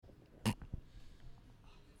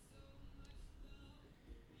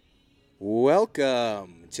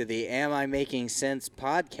Welcome to the Am I Making Sense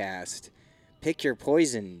podcast. Pick your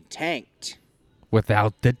poison, tanked.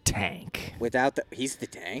 Without the tank. He's the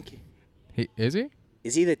tank? Is he?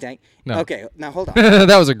 Is he the tank? No. Okay, now hold on.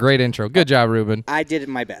 That was a great intro. Good job, Ruben. I did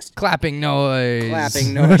my best. Clapping noise.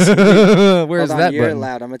 Clapping noise. Where's hold on, that you're button?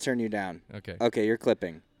 loud. I'm going to turn you down. Okay, you're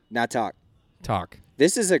clipping. Now talk.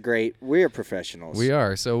 This is we're professionals. We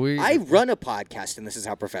are. I run a podcast, and this is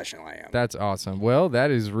how professional I am. That's awesome. Well, that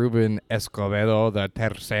is Ruben Escobedo, the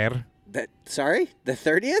tercer. Sorry? The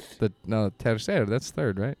 30th? No, tercer. That's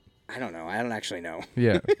third, right? I don't know. I don't actually know.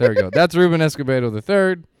 Yeah, there we go. That's Ruben Escobedo, the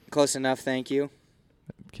third. Close enough, thank you.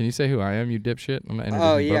 Can you say who I am, you dipshit? I'm not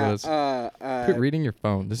introducing both of yeah. Quit reading your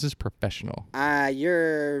phone. This is professional.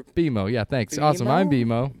 You're... BMO. Yeah, thanks. BMO? Awesome. I'm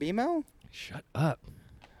BMO. BMO? Shut up.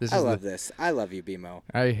 I love this. I love you, BMO.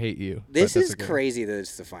 I hate you. This is crazy that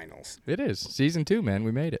it's the finals. It is. Season 2, man.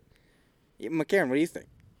 We made it. McCarran, what do you think?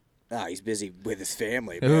 Oh, he's busy with his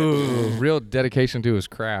family, man. Ooh, real dedication to his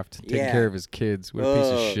craft. Taking care of his kids. What a piece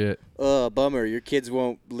of shit. Bummer. Your kids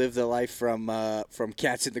won't live the life from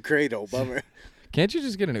Cats in the Cradle. Bummer. Can't you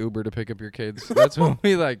just get an Uber to pick up your kids? That's what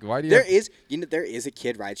we like. Why do you? There is a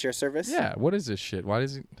kid rideshare service. Yeah. What is this shit? Why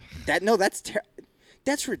does he?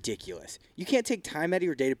 That's ridiculous. You can't take time out of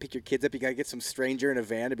your day to pick your kids up. You got to get some stranger in a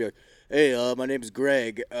van to be like, hey, my name's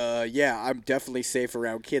Greg. Yeah, I'm definitely safe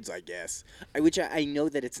around kids, I guess. Which I know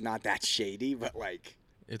that it's not that shady, but like.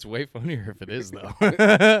 It's way funnier if it is, though.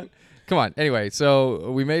 Come on. Anyway, so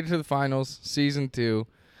we made it to the finals, season 2.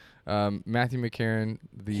 Matthew McCarran,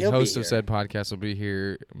 the host of said podcast, will be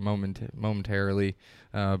here momentarily.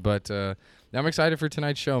 But I'm excited for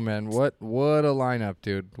tonight's show, man. What a lineup,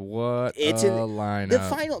 dude. What a lineup. The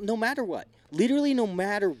final, no matter what, literally no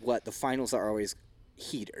matter what, the finals are always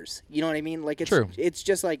heaters. You know what I mean? Like, it's true. It's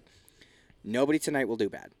just like nobody tonight will do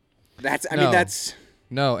bad.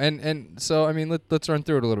 No, and so, I mean, let's run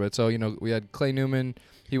through it a little bit. So, we had Clay Newman.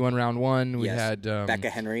 He won round 1. We had Becca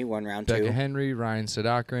Henry won round 2. Becca Henry, Ryan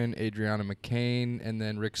Sudhakaran, Adrianna McCain, and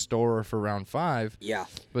then Rick Storer for round 5. Yeah.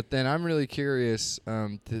 But then I'm really curious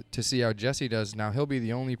to see how Jesse does. Now, he'll be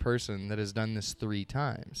the only person that has done this 3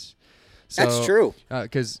 times. So, that's true.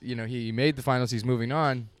 Because, he made the finals. He's moving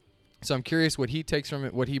on. So I'm curious what he takes from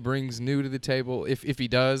it, what he brings new to the table, if he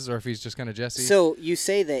does, or if he's just kind of Jesse. So you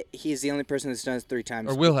say that he's the only person that's done it 3 times.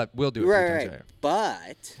 Or we'll do it 3 times. Right.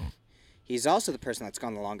 But he's also the person that's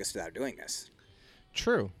gone the longest without doing this.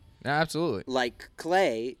 True. Absolutely. Like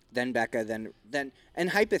Clay, then Becca, then and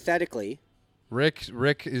hypothetically,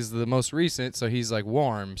 Rick is the most recent, so he's like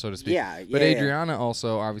warm, so to speak. Yeah. But Adrianna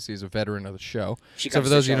also obviously is a veteran of the show. So for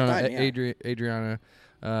those of you who don't know, Adrianna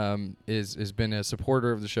has been a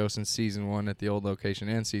supporter of the show since season 1 at the old location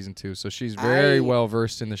and season 2, so she's very well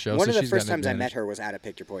versed in the show. One of the first times I met her was at a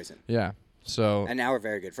Pick Your Poison. Yeah. So and now we're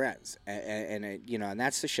very good friends, and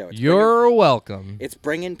that's the show. You're welcome. It's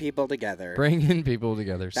bringing people together.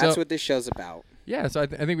 That's what this show's about. Yeah, so I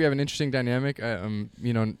think we have an interesting dynamic. I'm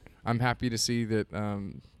happy to see that.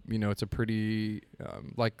 It's a pretty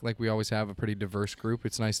like we always have a pretty diverse group.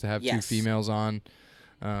 It's nice to have 2 females on.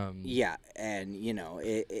 Yeah, and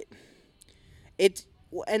it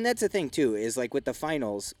and that's the thing too is like with the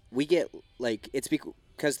finals we get like it's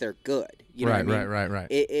because they're good. You know what I mean? Right.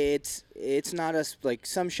 It's not us like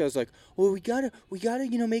some shows like, well, we gotta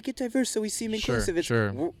make it diverse so we seem inclusive.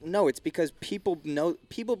 Sure. No, it's because people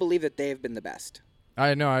believe that they have been the best.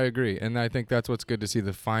 I know, I agree, and I think that's what's good to see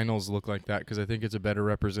the finals look like that because I think it's a better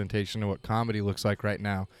representation of what comedy looks like right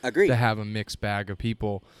now. Agreed. To have a mixed bag of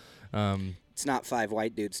people. It's not 5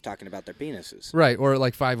 white dudes talking about their penises. Right, or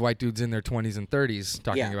like 5 white dudes in their 20s and 30s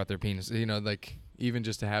talking about their penises. Like even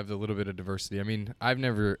just to have a little bit of diversity. I mean, I've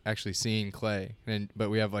never actually seen Clay,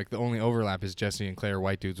 but we have like the only overlap is Jesse and Clay are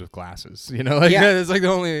white dudes with glasses. It's like the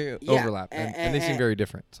only overlap, and they seem very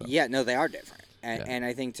different. So. Yeah, no, they are different, and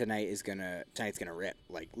I think tonight's gonna rip.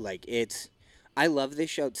 Like it's, I love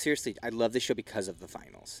this show. Seriously, I love this show because of the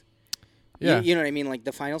finals. Yeah. You know what I mean? Like,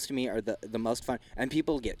 the finals to me are the most fun. And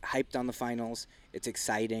people get hyped on the finals. It's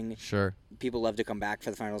exciting. Sure. People love to come back for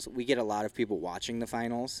the finals. We get a lot of people watching the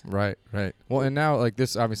finals. Right. Well, and now, like,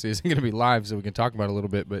 this obviously isn't going to be live, so we can talk about it a little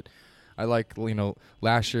bit. But I like,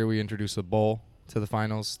 last year we introduced a bowl to the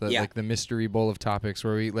finals, like the mystery bowl of topics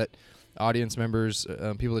where we let audience members,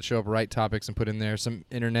 people that show up, write topics and put in there some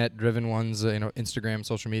internet-driven ones, Instagram,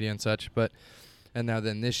 social media and such. And now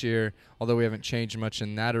then this year, although we haven't changed much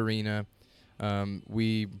in that arena,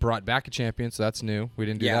 we brought back a champion, so that's new. We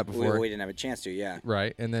didn't do that before. We didn't have a chance to, yeah.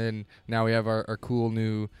 Right, and then now we have our cool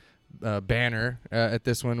new banner at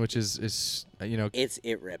this one, which is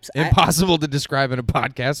it rips. Impossible to describe in a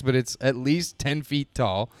podcast, but it's at least 10 feet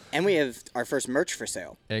tall. And we have our first merch for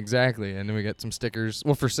sale. Exactly, and then we got some stickers.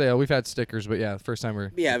 Well, for sale, we've had stickers, but yeah, first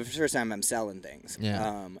time I'm selling things.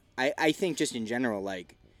 Yeah. I think just in general,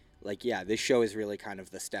 this show is really kind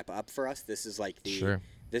of the step up for us. This is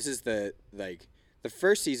the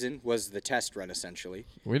first season was the test run, essentially.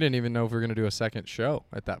 We didn't even know if we were going to do a second show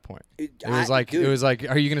at that point. It was like,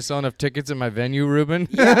 are you going to sell enough tickets at my venue, Ruben?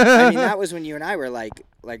 Yeah, I mean, that was when you and I were like,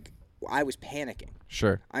 I was panicking.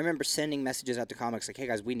 Sure. I remember sending messages out to comics like, hey,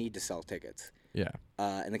 guys, we need to sell tickets. Yeah.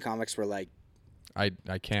 And the comics were like, I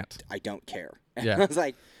can't. I don't care. Yeah. I was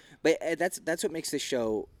like, but that's what makes this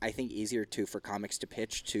show, I think, easier for comics to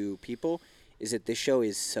pitch to people, is that this show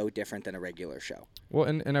is so different than a regular show. Well,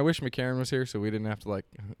 and I wish McCarran was here so we didn't have to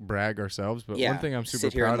brag ourselves. But one thing I'm super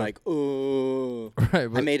sit here proud and of. Oh, right,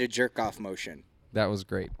 I made a jerk off motion. That was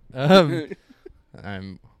great.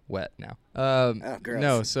 I'm wet now. Oh, gross.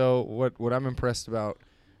 No, so what I'm impressed about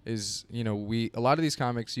is a lot of these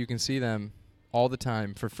comics you can see them all the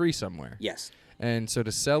time for free somewhere. Yes. And so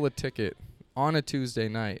to sell a ticket on a Tuesday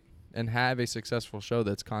night and have a successful show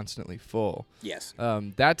that's constantly full. Yes.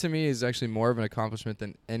 That to me is actually more of an accomplishment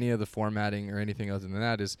than any of the formatting or anything other than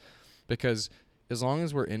that, is because as long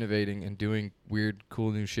as we're innovating and doing weird,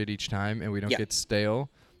 cool new shit each time and we don't get stale,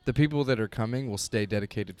 the people that are coming will stay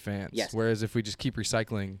dedicated fans. Yes. Whereas if we just keep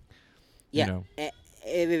recycling,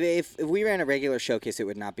 if we ran a regular showcase, it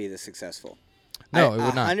would not be this successful. No, it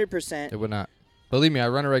would not. 100%. It would not. Believe me, I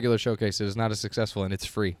run a regular showcase. It is not as successful, and it's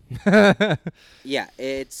free. Yeah,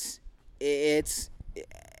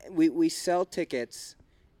 we sell tickets,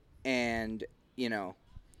 and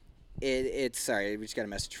it's sorry, we just got a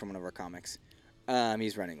message from one of our comics.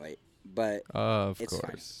 He's running late, but of it's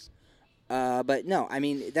course. Fine. But no, I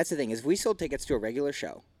mean that's the thing is, if we sold tickets to a regular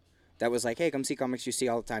show, that was like, hey, come see comics you see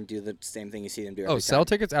all the time, do the same thing you see them do. Every Sell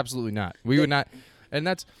time. tickets? Absolutely not. We would not. And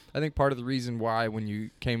that's, I think, part of the reason why when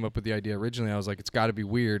you came up with the idea originally, I was like, it's got to be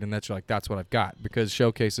weird, and that's what I've got, because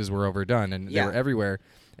showcases were overdone, and they were everywhere,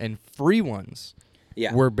 and free ones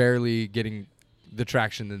were barely getting the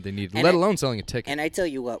traction that they needed, let alone selling a ticket. And I tell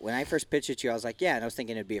you what, when I first pitched it to you, I was like, yeah, and I was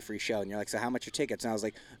thinking it'd be a free show, and you're like, so how much are tickets? And I was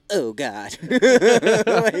like, oh, God.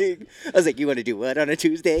 I was like, you want to do what on a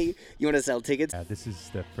Tuesday? You want to sell tickets? Yeah, this is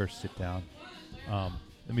the first sit down. Let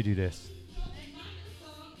me do this.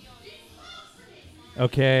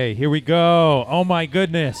 Okay, here we go. Oh, my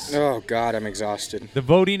goodness. Oh, God, I'm exhausted. The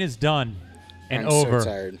voting is done and over. I'm so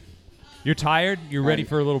tired. You're tired? You're ready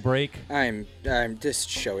for a little break? This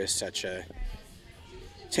show is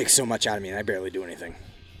takes so much out of me, and I barely do anything.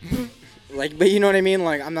 But you know what I mean?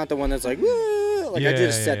 Like, I'm not the one that's like, woo! I did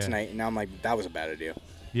a set tonight, and now I'm like, that was a bad idea.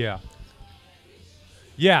 Yeah.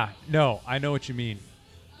 Yeah, no, I know what you mean.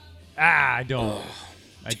 I don't.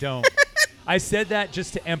 I don't. I said that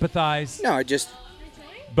just to empathize. No, I just...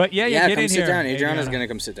 But get in here. come sit down. Adriana's going to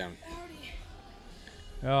come sit down.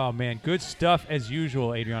 Oh, man. Good stuff as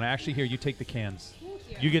usual, Adriana. Actually, here, you take the cans.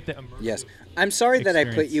 You get the immersive. Yes. I'm sorry that I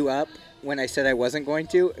put you up when I said I wasn't going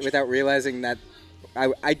to, without realizing that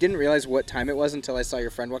I didn't realize what time it was until I saw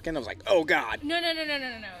your friend walk in. I was like, oh, God. No.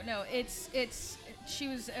 It's she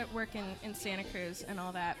was at work in Santa Cruz and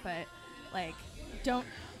all that, but, don't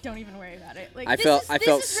even worry about it. I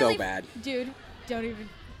felt so really bad. Dude, don't even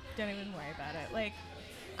worry about it.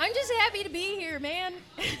 I'm just happy to be here, man.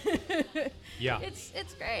 Yeah. It's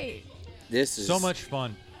great. This is so much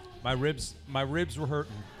fun. My ribs were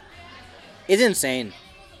hurting. It's insane.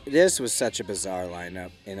 This was such a bizarre lineup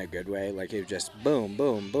in a good way. It was just boom,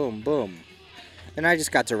 boom, boom, boom. And I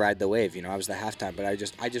just got to ride the wave. I was the halftime, but I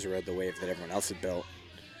just rode the wave that everyone else had built.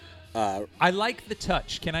 I like the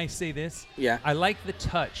touch. Can I say this? Yeah. I like the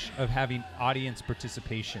touch of having audience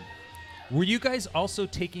participation. Were you guys also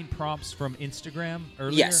taking prompts from Instagram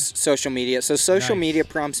earlier? Yes, social media. So social media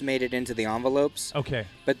prompts made it into the envelopes. Okay.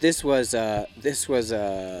 But this was a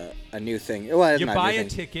new thing. Well, you buy a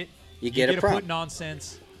ticket. You get a prompt. Put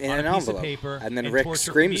nonsense in on an a piece envelope, of paper, and then Rick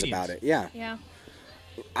screams about it. Yeah. Yeah.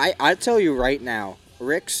 I tell you right now,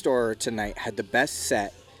 Rick's store tonight had the best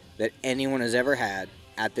set that anyone has ever had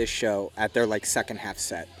at this show, at their second half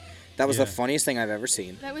set. That was the funniest thing I've ever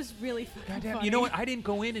seen. That was really fucking funny. You know what? I didn't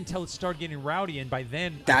go in until it started getting rowdy, and by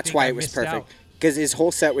then that's why it was perfect. Because his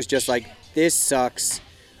whole set was just like, this sucks,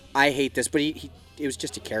 I hate this. But he was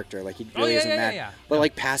just a character. He really isn't mad. Yeah.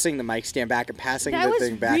 But passing the mic stand back and passing that the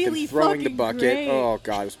thing back really and throwing the bucket. Great. Oh,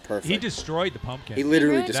 God, it was perfect. He destroyed the pumpkin. He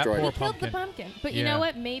literally destroyed it. He killed the pumpkin. But you know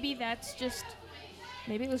what? Maybe it was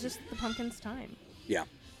just the pumpkin's time. Yeah.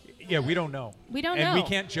 Yeah, we don't know. We don't know. And we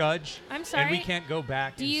can't judge. I'm sorry. And we can't go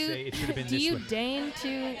back and say it should have been this way. Do you deign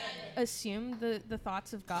to assume the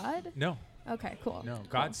thoughts of God? No. Okay, cool. No. Cool,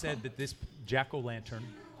 God said that this jack-o'-lantern,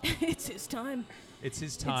 it's his time. it's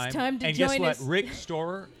his time. It's time to and join guess what? us. Rick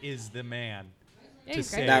Storer is the man Yeah, to he's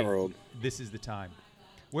say great. That ruled. this is the time.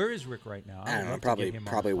 Where is Rick right now? I don't know. would love to get him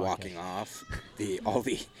on Probably the walking podcast. off all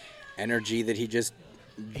the energy that he just.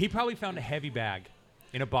 He probably found a heavy bag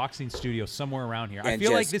in a boxing studio somewhere around here. I and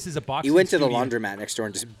feel like just- this is a boxing He went to the studio. laundromat next door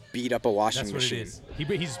and just beat up a washing That's what machine.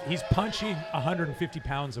 it is. He's punching 150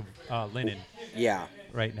 pounds of linen Yeah.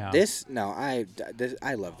 right now.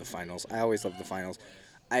 I love the finals. I always love the finals.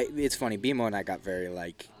 It's funny. BMO and I got very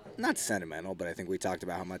not sentimental, but I think we talked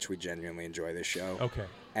about how much we genuinely enjoy this show. Okay.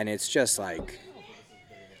 And it's just like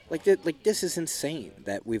this is insane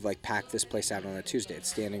that we've packed this place out on a Tuesday. It's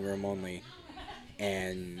standing room only,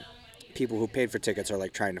 and people who paid for tickets are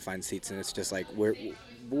trying to find seats, and it's just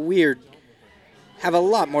we're have a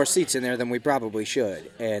lot more seats in there than we probably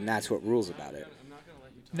should, and that's what rules about it.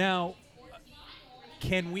 Now,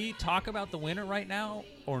 can we talk about the winner right now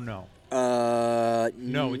or no?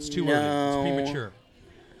 No, it's too early. It's premature.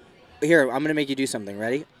 Here, I'm going to make you do something.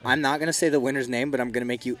 Ready? I'm not going to say the winner's name, but I'm going to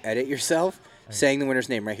make you edit yourself saying the winner's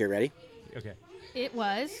name right here. Ready? Okay. It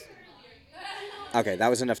was. Okay, that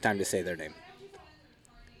was enough time to say their name.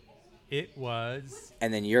 It was.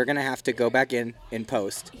 And then you're going to have to go back in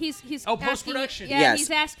post. He's Oh, asking post-production. Yeah, Yes.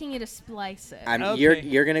 he's asking you to splice it. Okay.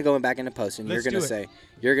 You're going to go back into post, and Let's you're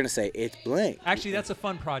going to say it's blank. Actually, that's a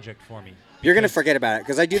fun project for me. You're going to forget about it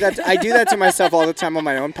because I do that to myself all the time on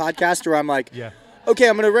my own podcast where I'm like, Yeah. okay,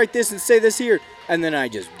 I'm going to write this and say this here, and then I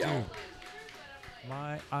just don't.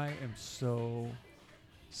 I am so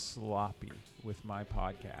sloppy with my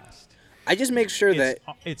podcast. I just make sure that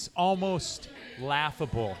It's almost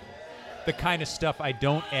laughable, the kind of stuff I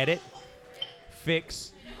don't edit,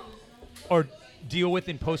 fix, or deal with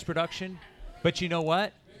in post-production. But you know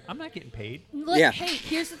what? I'm not getting paid. Look, Yeah. hey,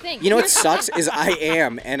 here's the thing. you know what Here's- sucks is I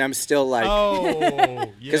am, and I'm still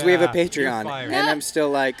Oh, because we have a yeah, you're Patreon, fired. and I'm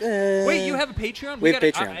still Wait, you have a Patreon? We have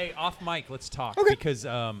gotta, Patreon. Hey, off mic, let's talk. Okay. Because Do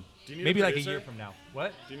you need maybe a like a producer? year from now.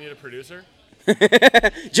 What? Do you need a producer?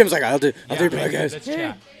 Jim's like, I'll do maybe, podcast. let's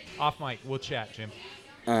chat. Off mic, we'll chat, Jim.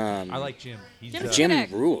 I like Jim. He's Jim's Jim Good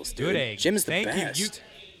egg. rules, dude. good egg. Jim's the Thank best. You.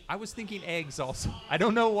 I was thinking eggs also. I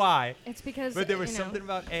don't know why, It's because. but there was you know, something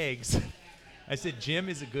about eggs. I said Jim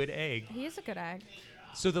is a good egg. He is a good egg.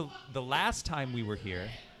 So the last time we were here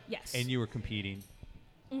Yes. and you were competing,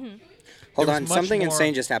 Hold There was on, much something more-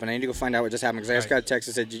 insane just happened. I need to go find out what just happened because I just got Alright. a text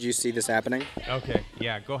that said, "Did you see this happening?" okay,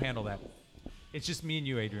 yeah, go handle that. It's just me and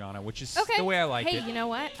you, Adriana, which is Okay. the way I like hey, it. you know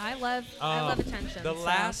what? I love attention. The so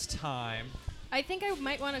last time, I think I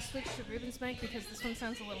might want to switch to Ruben's mic because this one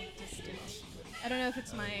sounds a little distant. I don't know if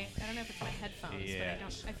it's my headphones, Yeah.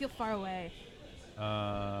 but I feel far away.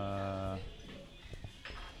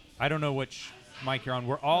 I don't know which mic you're on.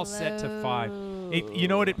 We're all set to 5. You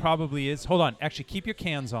know what it probably is? Hold on. Actually, keep your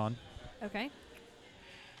cans on. Okay.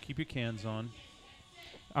 Keep your cans on.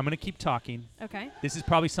 I'm going to keep talking. Okay. This is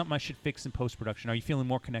probably something I should fix in post-production. Are you feeling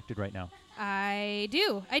more connected right now? I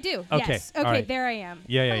do. Okay, Yes. all Okay. right. There I am.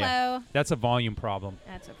 Yeah. Hello. That's a volume problem.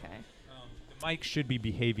 That's okay. The mic should be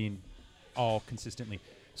behaving all consistently.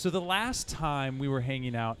 So the last time we were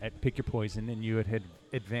hanging out at Pick Your Poison and you had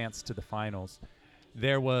advanced to the finals,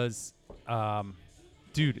 there was,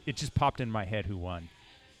 dude, it just popped in my head who won.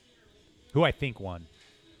 Who I think won.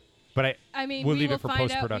 But I mean, we'll we leave will it for find out.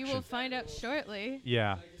 post-production. We will find out shortly.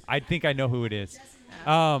 Yeah, I think I know who it is.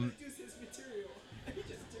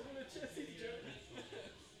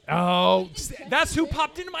 That's who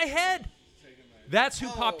popped into my head. That's who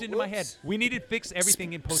popped into my head. We need to fix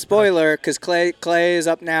everything in post-production. Spoiler, because Clay is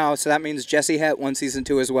up now, so that means Jesse Hett won season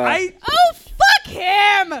 2 as well. Oh, fuck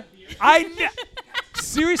him!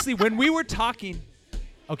 Seriously, when we were talking.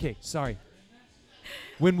 Okay, sorry.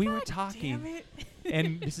 When we were talking, Damn it.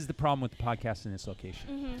 and this is the problem with the podcast in this location.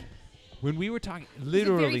 Mm-hmm. When we were talking, The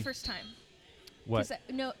literally. very first time. What? 'Cause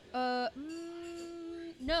no,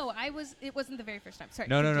 no, it wasn't the very first time. Sorry.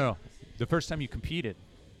 No. continue. The first time you competed,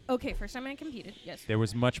 Okay, first time I competed. Yes. there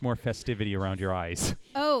was much more festivity around your eyes.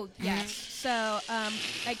 Oh, yes. So,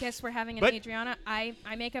 I guess we're having an But- Adriana eye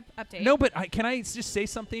makeup update. No, but can I just say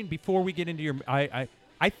something before we get into your?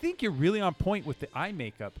 I think you're really on point with the eye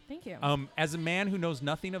makeup. Thank you. As a man who knows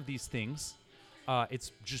nothing of these things,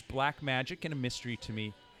 it's just black magic and a mystery to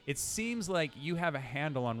me. It seems like you have a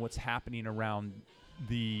handle on what's happening around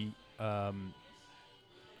the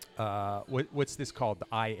what's this called? The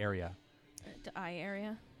eye area. The eye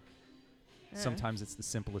area. Sometimes it's the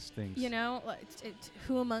simplest things. You know,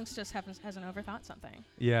 who amongst us hasn't overthought something?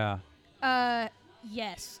 Yeah.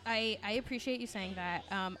 Yes, I appreciate you saying that.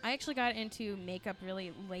 I actually got into makeup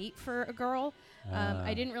really late for a girl.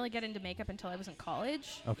 I didn't really get into makeup until I was in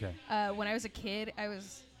college. Okay. When I was a kid, I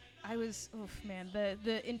was, oof, man,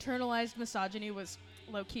 the internalized misogyny was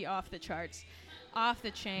low key off the charts, off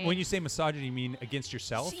the chain. When you say misogyny, you mean against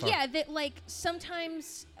yourself? Yeah, that like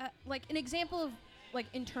sometimes, like an example of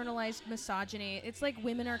like internalized misogyny, it's like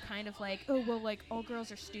women are kind of like, oh well, like all girls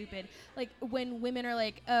are stupid. Like when women are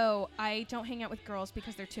like, oh, I don't hang out with girls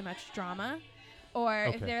because they're too much drama, or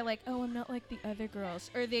if they're like, oh, I'm not like the other girls,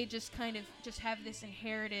 or they just kind of just have this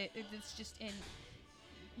inherited,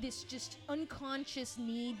 this just unconscious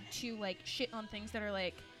need to like shit on things that are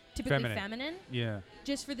like typically feminine. Yeah.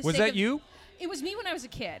 Just for the was sake that of you? It was me when I was a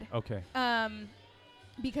kid. Okay.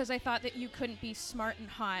 Because I thought that you couldn't be smart and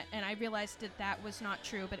hot, and I realized that was not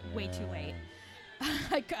true, but way too late.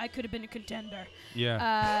 I could have been a contender.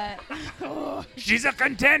 Yeah. She's a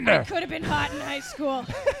contender. I could have been hot in high school.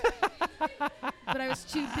 But I was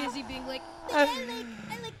too busy being like, I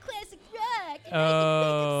like classic rock.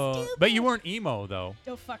 Oh, but you weren't emo though.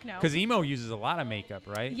 Oh fuck no. Because emo uses a lot of makeup,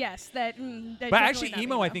 right? Yes, that. But actually,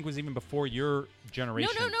 emo I think was even before your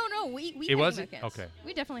generation. No. We It had wasn't? emo kids. Okay.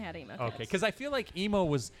 We definitely had emo kids. Okay, because I feel like emo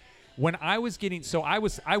was when I was getting. So I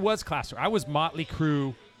was classic. I was Motley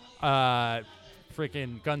Crue,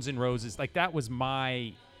 freaking Guns N' Roses. Like that was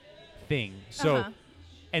my thing. So,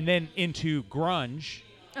 and then into grunge.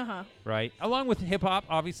 Right, along with hip hop,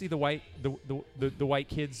 obviously the white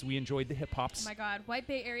kids, we enjoyed the hip hops. Oh my God, White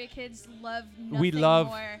Bay Area kids love nothing we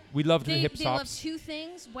loved the hip hops. They love two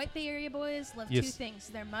things. White Bay Area boys love two things: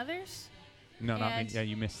 their mothers. No, not me. Yeah,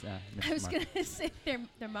 you missed that. I was gonna say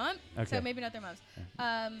their mom. Okay. So maybe not their moms.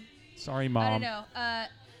 Sorry, Mom. I don't know. I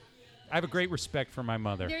have a great respect for my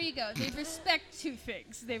mother. There you go. They respect two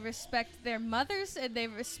things. They respect their mothers, and they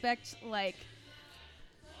respect like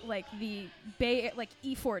the Bay, like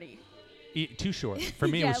E40. Too short. For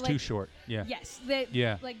me, it was too short. Yeah. Yes.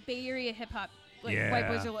 Like Bay Area hip hop. Like white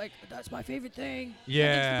boys are like, that's my favorite thing.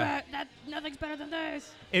 Yeah. Nothing's better than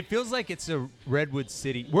this. It feels like it's a Redwood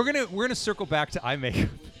City. We're gonna circle back to eye makeup.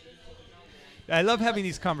 I love having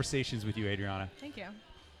these conversations with you, Adrianna. Thank you.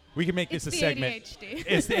 We can make this a segment. ADHD.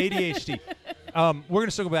 It's the ADHD. We're gonna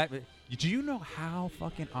circle back. Do you know how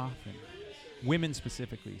fucking often women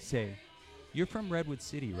specifically say, "You're from Redwood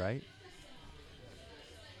City, right?"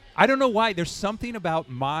 I don't know why. There's something about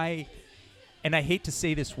my, and I hate to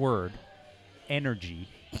say this word, energy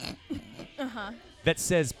that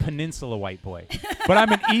says Peninsula white boy. But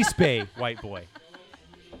I'm an East Bay white boy.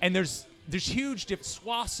 And there's huge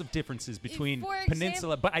swaths of differences between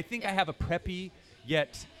Peninsula, but I think I have a preppy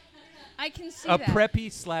yet I can see a that.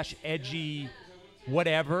 preppy / edgy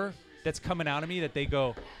whatever that's coming out of me that they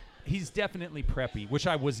go, he's definitely preppy, which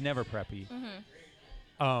I was never preppy.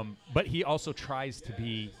 But he also tries to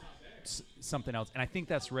be something else. And I think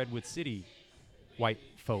that's Redwood City white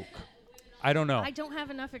folk. I don't know. I don't have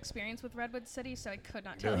enough experience with Redwood City, so I could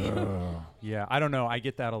not tell you. Yeah, I don't know. I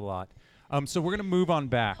get that a lot. So we're gonna move on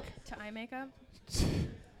back to eye makeup.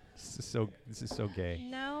 This is so gay.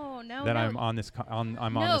 No. That I'm on this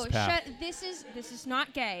on this path. This is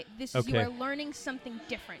not gay. This is you are learning something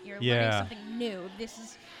different. You're learning something new. This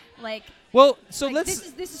is like. Well, so like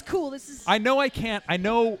let's. This is cool. This is. I know I can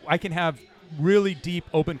have really deep,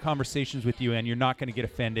 open conversations with you, and you're not going to get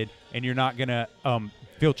offended, and you're not going to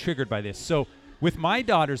feel triggered by this. So with my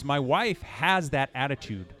daughters, my wife has that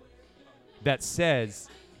attitude that says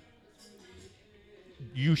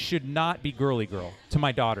you should not be girly girl to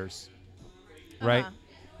my daughters, right?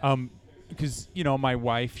 Because my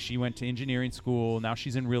wife, she went to engineering school. Now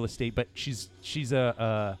she's in real estate, but she's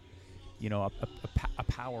a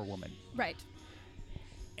power woman, right?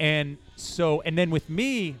 And then with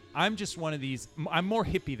me, I'm just one of these. I'm more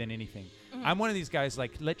hippie than anything. I'm one of these guys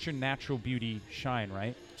like let your natural beauty shine,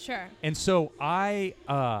 right? Sure. And so I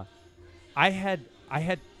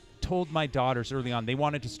had told my daughters early on they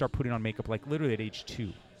wanted to start putting on makeup like literally at age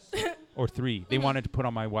 2 or 3. They wanted to put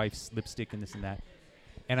on my wife's lipstick and this and that.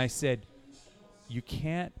 And I said, you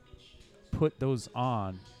can't put those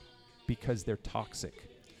on because they're toxic.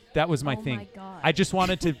 That was my thing. My God. I just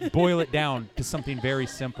wanted to boil it down to something very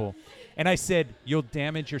simple. And I said, you'll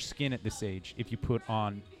damage your skin at this age if you put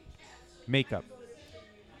on makeup.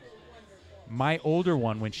 My older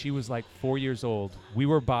one, when she was like 4 years old, we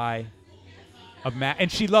were by a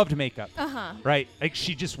and she loved makeup. Right? Like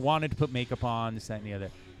she just wanted to put makeup on, this, that, and the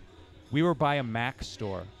other. We were by a MAC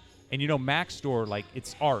store. And MAC store, like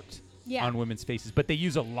it's art on women's faces, but they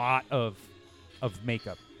use a lot of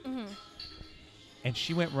makeup. And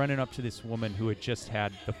she went running up to this woman who had just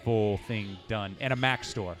had the full thing done at a MAC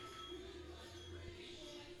store.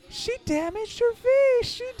 she damaged her face.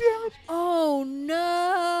 She damaged. Oh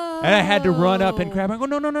no! And I had to run up and grab her. I go,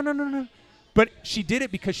 no. But she did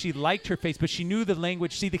it because she liked her face, but she knew the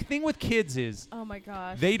language. See, the thing with kids is, oh my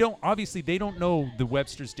gosh, they don't know the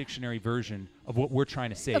Webster's Dictionary version of what we're trying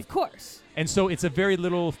to say. Of course. And so it's a very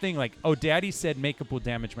little thing like, oh, Daddy said makeup will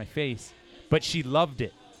damage my face, but she loved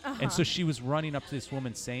it. And so she was running up to this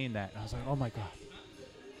woman saying that. And I was like, oh my God.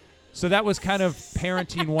 So that was kind of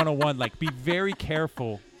parenting 101. Like, be very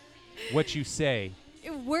careful what you say.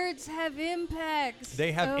 Words have impacts.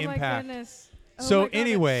 They have impact. My goodness. So my God,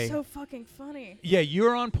 anyway, that's so fucking funny. Yeah,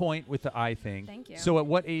 you're on point with the eye thing. Thank you. So at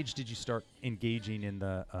what age did you start engaging in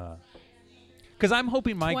the? Because I'm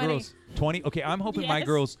hoping my 20. girls 20. Okay, I'm hoping my Yes.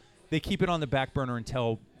 girls they keep it on the back burner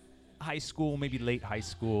until high school, maybe late high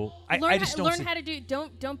school. I just don't. Learn how to do.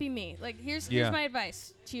 Don't be me. Like here's my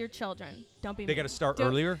advice to your children. Don't be. They got to start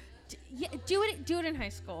earlier. Yeah, do it in high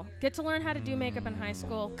school. Get to learn how to do makeup in high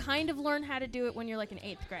school. Kind of learn how to do it when you're like in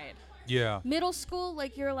 8th grade. Yeah. Middle school,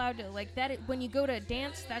 like you're allowed to like that. When you go to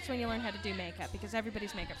dance, that's when you learn how to do makeup because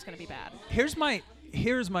everybody's makeup's gonna be bad. Here's my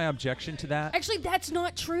objection to that. Actually, that's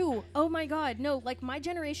not true. Oh my God, no! Like my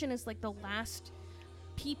generation is like the last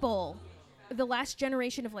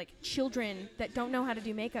generation of like children that don't know how to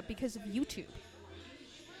do makeup because of YouTube.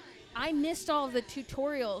 I missed all of the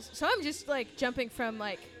tutorials, so I'm just like jumping from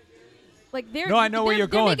like their. No, I know where you're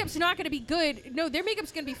going. Their makeup's not gonna be good. No, their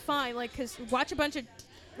makeup's gonna be fine. Like, cause watch a bunch of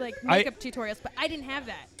like makeup tutorials, but I didn't have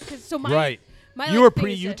that. Cause my you were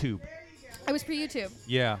pre-YouTube. I was pre-YouTube.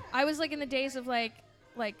 Yeah. I was like in the days of like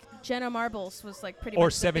Jenna Marbles was like pretty or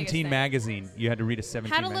much 17 magazine. You had to read a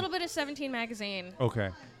 17. Had a little bit of 17 magazine. Okay.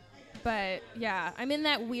 But yeah, I'm in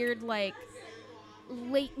that weird like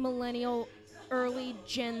late millennial, early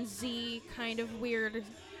Gen Z kind of weird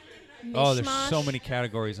mishmash. Oh, there's so many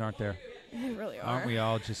categories, aren't there? They really are. Aren't we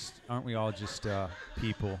all just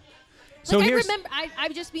people? Like So I here's remember,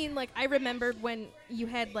 I'm just being like, I remembered when you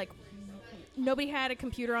had like, nobody had a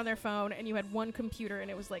computer on their phone, and you had one computer,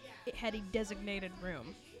 and it was like it had a designated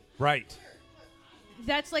room. right.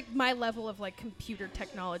 That's like my level of like computer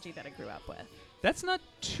technology that I grew up with. That's not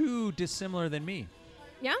too dissimilar than me.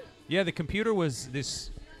 Yeah. Yeah, the computer was this.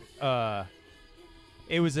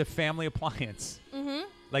 It was a family appliance,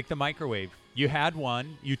 like the microwave. You had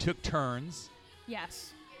one. You took turns.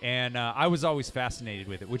 Yes. And I was always fascinated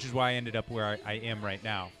with it, which is why I ended up where I am right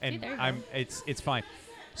now. And it's fine.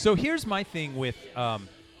 So here's my thing with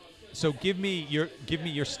so give me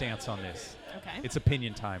your stance on this. Okay. It's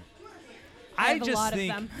opinion time. I have a lot of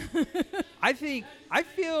them.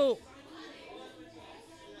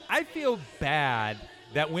 I feel bad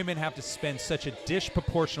that women have to spend such a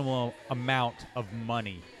disproportional amount of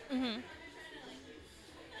money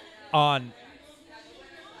on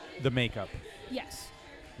the makeup. Yes.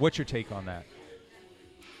 What's your take on that?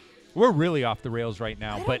 We're really off the rails right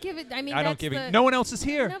now, I but don't give it. I mean, I don't give it. No one else is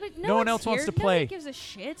here. No one else wants to play. Nobody gives a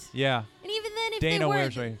shit. Yeah. And even then, if Dana they were,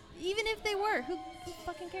 wears right. Even if they were, who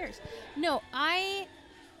fucking cares? No,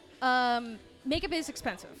 makeup is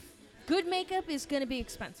expensive. Good makeup is going to be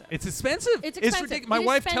expensive. It's expensive. It's expensive. Ridiculous. My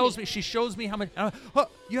wife tells me, she shows me how much.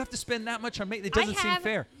 You have to spend that much on makeup. It doesn't seem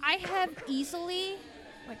fair. I have easily,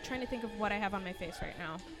 like, trying to think of what I have on my face right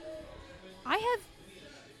now.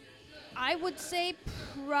 I would say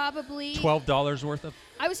probably $12 worth of.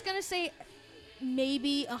 I was gonna say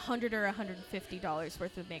maybe $100 or $150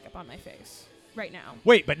 worth of makeup on my face right now.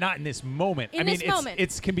 Wait, but not in this moment. In this moment.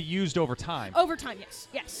 It can be used over time. Over time,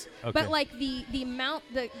 yes. Okay. But like the amount,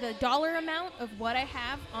 the dollar amount of what I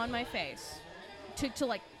have on my face to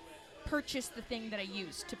like purchase the thing that I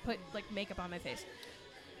use to put like makeup on my face,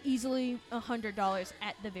 easily $100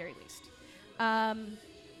 at the very least.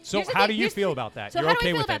 So how do you feel about that? So You're how okay do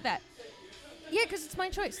I feel with about it? that? Yeah, because it's my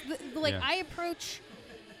choice. I approach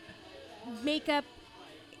makeup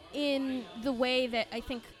in the way that I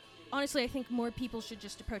think more people should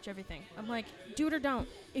just approach everything. I'm like, do it or don't.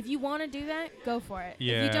 If you want to do that, go for it.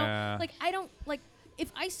 Yeah. If you don't, if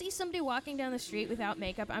I see somebody walking down the street without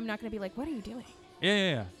makeup, I'm not going to be like, what are you doing?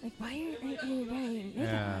 Yeah. Like, why aren't you wearing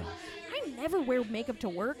makeup? Yeah. I never wear makeup to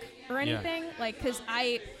work or anything. Like, because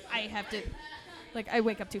I have to... Like, I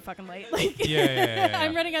wake up too fucking late. Like, yeah.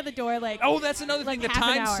 I'm running out the door, like... Oh, that's another thing. The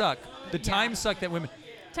time suck. The time suck that women...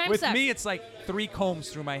 With me, it's like 3 combs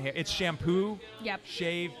through my hair. It's shampoo,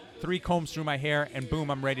 shave, 3 combs through my hair, and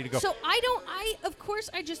boom, I'm ready to go. So of course,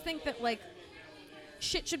 I just think that, like,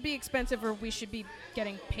 shit should be expensive or we should be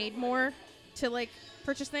getting paid more to, like,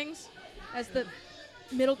 purchase things as the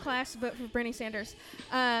middle class, but for Bernie Sanders.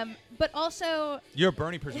 But also... You're a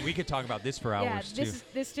Bernie person. We could talk about this for hours, too. Yeah,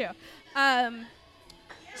 this too.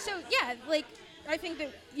 So, yeah, like, I think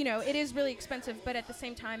that, it is really expensive, but at the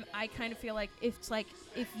same time, I kind of feel like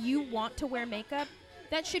if you want to wear makeup,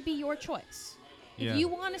 that should be your choice. If you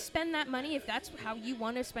want to spend that money, if that's how you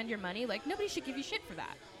want to spend your money, like, nobody should give you shit for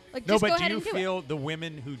that. Like, no, just but go do ahead you and do feel it. the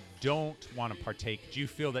women who don't want to partake, do you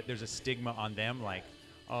feel that there's a stigma on them? Like,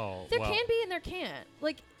 There can be and there can't.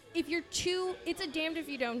 Like, if you're too, it's a damned if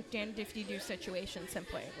you don't, damned if you do situation,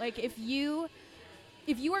 simply. Like, if you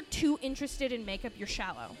are too interested in makeup, you're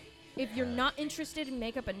shallow. If you're not interested in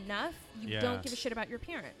makeup enough, you don't give a shit about your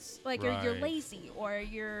appearance. Like, or you're lazy, or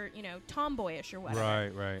you're, tomboyish or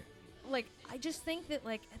whatever. Right. Like, I just think that,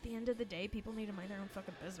 like, at the end of the day, people need to mind their own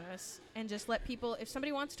fucking business and just let people, if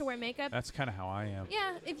somebody wants to wear makeup. That's kind of how I am.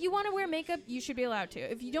 Yeah, if you want to wear makeup, you should be allowed to.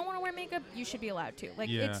 If you don't want to wear makeup, you should be allowed to. Like,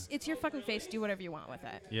 it's your fucking face. Do whatever you want with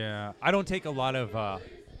it. Yeah. I don't take a lot of, I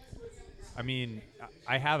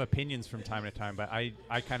have opinions from time to time, but I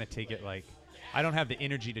kind of take it like, I don't have the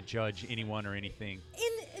energy to judge anyone or anything.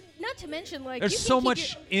 And not to mention, like, there's so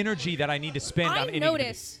much energy that I need to spend on anything.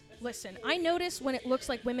 I notice when it looks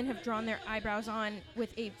like women have drawn their eyebrows on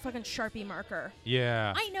with a fucking Sharpie marker.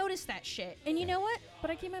 Yeah. I notice that shit. And you know what?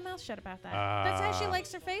 But I keep my mouth shut about that. That's how she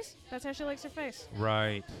likes her face. That's how she likes her face.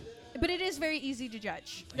 Right. But it is very easy to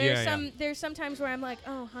judge. There's some times where I'm like,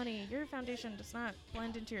 oh, honey, your foundation does not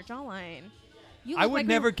blend into your jawline. I would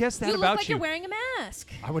never guess that about you. You look like you're wearing a mask.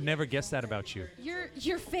 I would never guess that about you.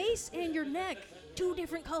 Your face and your neck, two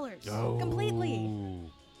different colors. Completely.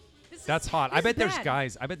 That's hot. I bet there's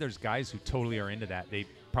guys who totally are into that. They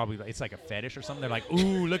probably, it's like a fetish or something. They're like,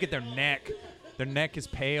 ooh, look at their neck. Their neck is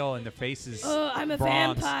pale and their face is I'm a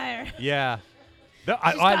bronze. vampire. Yeah.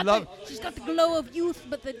 I love. She's got the glow of youth,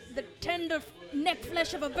 but the tender neck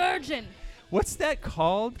flesh of a virgin. What's that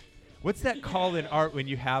called? What's that called in art when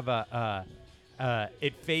you have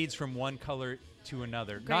it fades from one color to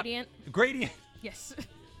another? Gradient. Gradient. Yes.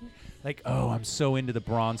 Like, I'm so into the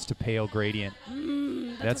bronze to pale gradient.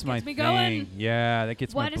 That's my thing. Going. Yeah, that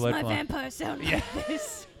gets Why my blood flowing. Why does my vampire sound like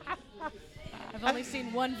this? I've only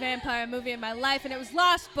seen one vampire movie in my life, and it was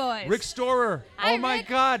Lost Boys. Rick Storer. Hi, oh, my Rick.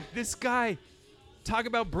 God. This guy. Talk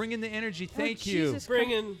about bringing the energy. Thank you. Jesus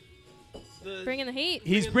Bringing the heat.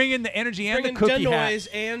 He's bringing the energy and the bringing cookie hat. noise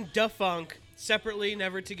and da funk separately,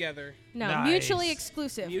 never together. No, Nice. mutually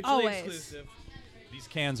exclusive. Mutually always. exclusive. These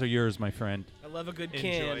cans are yours, my friend. I love a good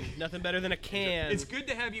can. Enjoy. Nothing better than a can. It's good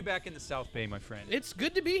to have you back in the South Bay, my friend. It's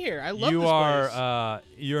good to be here. I love you this are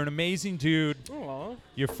you're an amazing dude. place. Aw.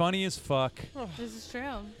 You're funny as fuck. This is true.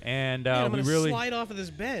 And Man, I'm we gonna really slide off of this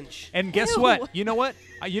bench. And guess Ew. what? You know what?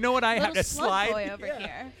 I have to Little slug slide. boy over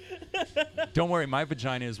here. Don't worry, my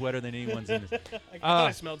vagina is wetter than anyone's in this. I thought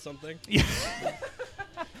I smelled something.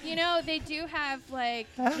 You know, they do have, like,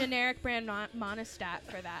 generic brand Monostat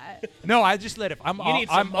for that. No, I just let it. I'm You need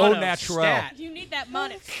I'm some au Monostat. naturel. You need that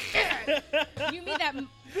Monostat. You need that.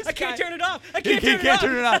 I can't turn it off. I He can't turn it off.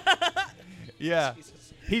 turn it off. Yeah.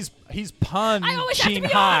 Jesus. He's punching I always have to be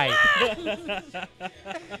high.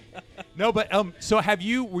 No, but so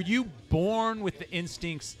were you born with the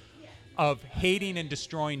instincts of hating and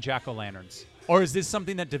destroying jack-o'-lanterns? Or is this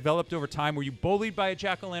something that developed over time? Were you bullied by a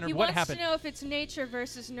jack-o'-lantern? He What wants happened? to know if it's nature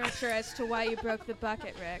versus nurture as to why you broke the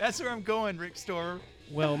bucket, Rick. That's where I'm going, Rick Storer.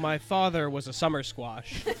 Well, my father was a summer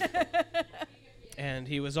squash. And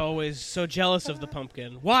he was always so jealous of the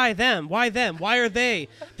pumpkin. Why them? Why them? Why are they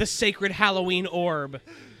the sacred Halloween orb?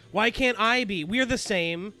 Why can't I be? We're the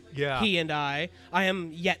same, Yeah. he and I. I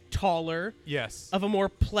am yet taller, Yes. of a more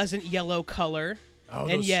pleasant yellow color. Oh,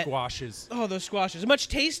 and those yet, squashes. Oh, those squashes. Much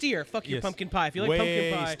tastier. Fuck your Yes. pumpkin pie. If you like Way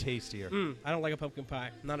pumpkin pie. tastier. I don't like a pumpkin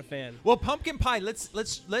pie. I'm not a fan. Well, pumpkin pie. Let's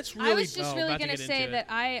really. I was just really about to going to get say into that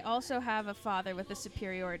I also have a father with a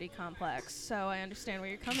superiority complex, so I understand where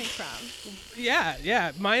you're coming from.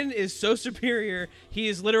 Yeah. Mine is so superior. He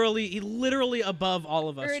is literally above all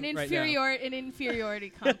of us Or an right now.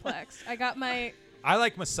 inferiority complex. I got my. I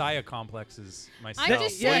like messiah complexes myself. I'm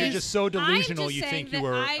just Where saying, you're just so delusional I'm just you saying think you that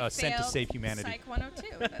were I sent to failed save humanity. Psych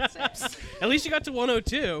 102. That's it. At least you got to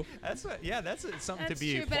 102. That's something That's to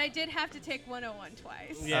be. true, but I did have to take 101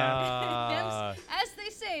 twice. Yeah. As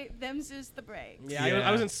they say, them's is the break. Yeah, Yeah.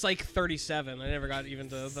 I was in Psych 37. I never got even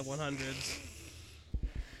to the 100s.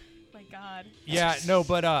 My God. Yeah, no,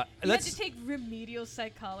 but You had let's. to take remedial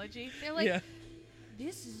psychology. They're like, Yeah.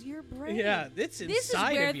 this is your brain. Yeah, it's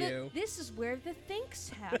inside of you. This is where the thinks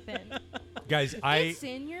happen. Guys, It's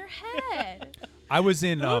in your head. I was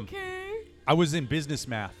in Okay. I was in business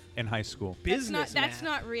math in high school. Business That's math.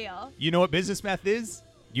 not real. You know what business math is?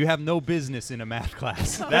 You have no business in a math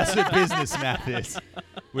class. That's what business math is,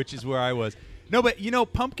 which is where I was. No, but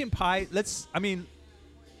pumpkin pie. Let's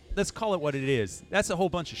call it what it is. That's a whole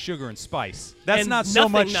bunch of sugar and spice. That's And not so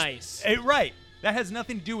nothing much nice. Right. That has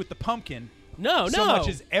nothing to do with the pumpkin. No, so much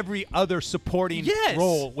as every other supporting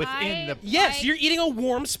role within the. Yes, you're eating a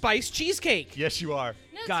warm spice cheesecake. Yes, you are.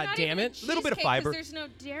 No, it's God not damn even it. A little bit of cheesecake 'cause fiber. There's no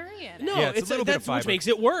dairy in it. No, Yeah, it's a little bit of which fiber. makes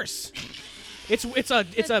it worse. It's a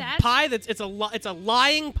that's- pie it's a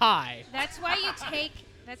lying pie. That's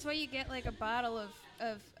why you get like a bottle of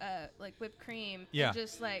like whipped cream. Yeah. And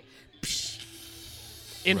just like.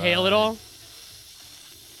 Inhale it all.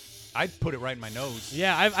 I'd put it right in my nose.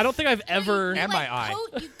 Yeah, I don't think I've ever. And my eye.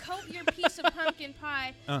 You coat your piece of pumpkin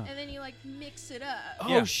pie, and then you like mix it up. Oh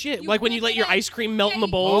Yeah. shit! You like when you whip let it your up. ice cream melt Yeah, in the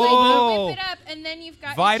you bowl. Oh. whip it up, and then you've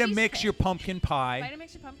got Vitamix cheesecake. your pumpkin pie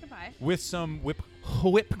Vitamix your pumpkin pie. with some whip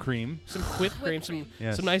cream. Some whipped cream, some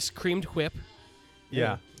Yes. some nice creamed whip.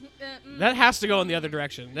 Yeah. That has to go in the other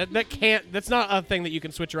direction. That can't. That's not a thing that you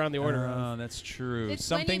can switch around the order of. Oh, that's true. It's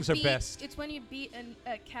Some when things you are beat- best. It's when you beat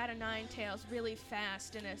a cat of nine tails really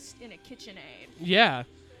fast in a KitchenAid. Yeah,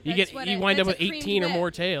 That's what you it- wind up that's with a creamed 18 or whip.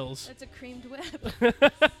 more tails. That's a creamed whip.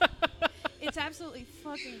 It's absolutely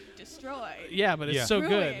fucking destroyed. Yeah, but it's Yeah. so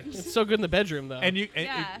Ruined. good. It's so good in the bedroom though. And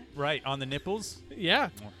Yeah. right on the nipples. yeah,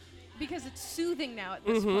 Because it's soothing now at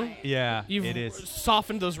this Mhm. point. Yeah, you've it is.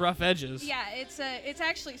 softened those rough edges. Yeah, it's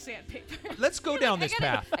actually sandpaper. Let's go down this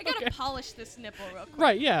path. I gotta polish this nipple real quick.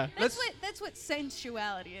 Right. Yeah. That's what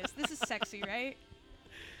sensuality is. This is sexy, right?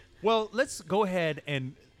 Well, let's go ahead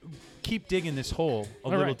and keep digging this hole a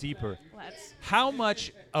little right. deeper. Let's. How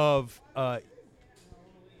much of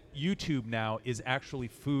YouTube now is actually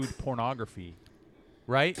food pornography?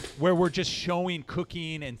 Right? Where we're just showing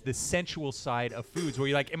cooking and the sensual side of foods where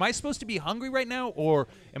you're like, am I supposed to be hungry right now or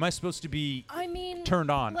am I supposed to be I mean,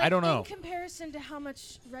 turned on? like, I don't know. In comparison to how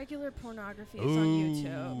much regular pornography is on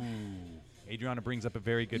YouTube. Adrianna brings up a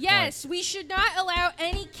very good Yes, we should not allow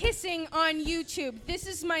any kissing on YouTube. This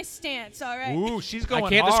is my stance, all right? point. Ooh, she's going I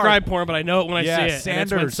can't hard. describe porn, but I know it when I Yeah, see it. And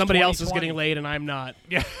it's when Sanders, somebody else is 2020. getting laid and I'm not.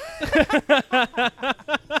 Yeah.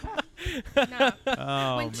 No.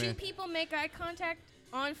 Oh, When two man. people make eye contact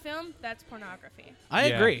on film, that's pornography. I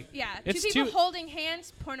Yeah. agree. Yeah, It's two people too- holding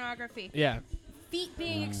hands, pornography. Yeah. Feet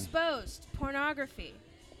being exposed, pornography.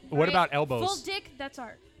 What Right? about elbows? Full dick, that's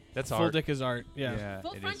art. That's Full art. dick is art. Yeah.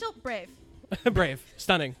 Full it is. frontal, brave. Brave.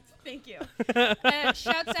 Stunning. Thank you.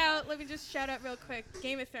 Shouts out. Let me just shout out real quick.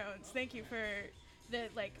 Game of Thrones. Thank you for the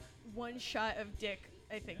one shot of dick.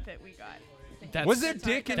 I think that we got. I think That's- Was there that's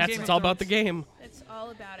dick in all- That's Game it's of all about the Thrones? game. It's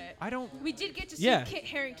all about it. I don't. We did get to see Yeah. Kit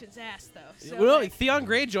Harington's ass though. So Well, like, Theon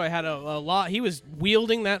Greyjoy had a lot. He was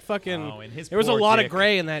wielding that fucking. Oh, and his there was a poor lot dick. of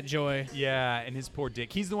gray in that joy. Yeah, and his poor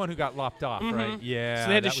dick. He's the one who got lopped off, right? Yeah. So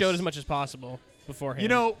they had to that show it was- as much as possible beforehand. You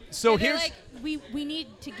know, so they're here's. like, we need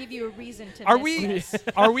to give you a reason to. Are miss we? this.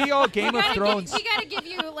 Are we all Game of we Thrones? gotta give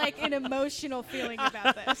you like an emotional feeling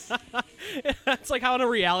about this. it's like how on a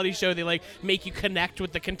reality show they like make you connect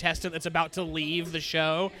with the contestant that's about to leave the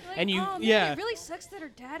show, Like, and you oh, man, yeah. it really sucks that her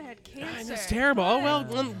dad had cancer. It's terrible. Oh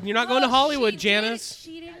well, you're not going to Oh, Hollywood, she Janice.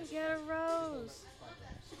 She didn't get a rose.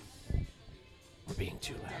 We're being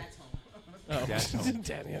too loud. Oh,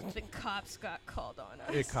 damn it. The cops got called on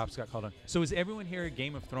us. The cops got called on. So is everyone here at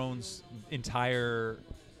Game of Thrones entire?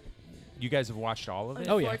 You guys have watched all of it?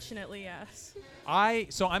 Oh, yeah. Unfortunately, yes.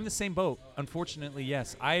 So I'm the same boat. Unfortunately,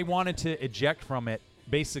 yes. I wanted to eject from it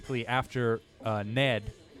basically after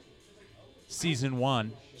Ned season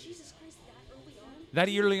 1. That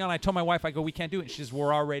early on, I told my wife, I go, we can't do it. And she says,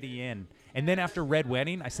 we're already in. And then after Red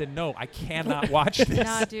Wedding, I said, no, I cannot watch this.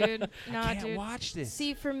 Nah, dude. Nah, I can't dude. watch this.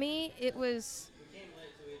 See, for me, it was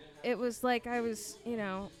like I was,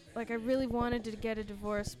 like I really wanted to get a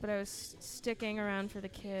divorce, but I was sticking around for the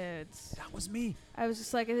kids. That was me. I was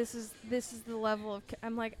just like, this is the level of.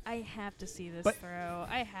 I'm like, I have to see this But- through.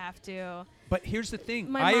 I have to. But here's the thing.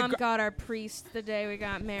 My mom got our priest the day we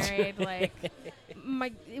got married.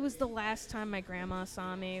 Like, it was the last time my grandma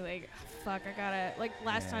saw me. Like, fuck, I gotta. Like,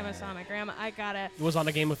 last time I saw my grandma, I gotta. It was on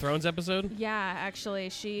a Game of Thrones episode. Yeah, actually,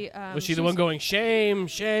 she. Was she the one going shame,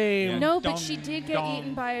 shame? Yeah. No, but Dong, she did get dong.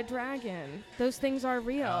 eaten by a dragon. Those things are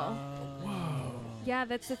real. Yeah,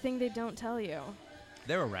 that's the thing they don't tell you.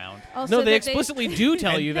 They're around. Also, No, they that explicitly do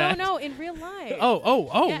tell you that. No, in real life.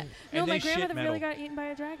 Oh. Yeah. No, And my they shit grandmother really metal. got eaten by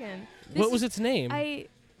a dragon. What This was is- its name?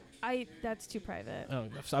 That's too private. Oh,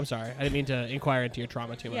 I'm sorry. I didn't mean to inquire into your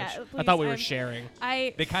trauma too much. Yeah, I thought we please, were I'm- sharing.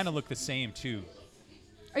 They kind of look the same, too.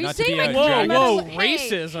 Are you not to saying be my a Whoa, dragon. whoa, Hey,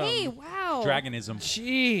 racism. Hey, wow. Dragonism.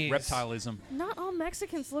 Jeez. Reptilism. Not all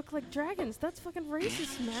Mexicans look like dragons. That's fucking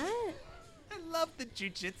racist, Matt. I love the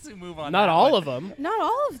jujitsu move on Not all of them. Not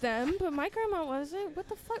all of them, but my grandma wasn't. What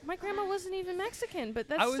the fuck? My grandma wasn't even Mexican, but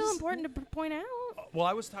that's still was- important to point out. Well,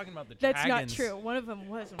 I was talking about the That's dragons. not true. One of them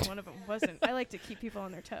was and one of them wasn't. I like to keep people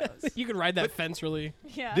on their toes. You could ride that fence really.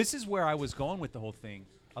 Yeah. This is where I was going with the whole thing.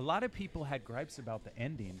 A lot of people had gripes about the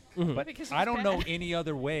ending, but Because it I was don't know bad. any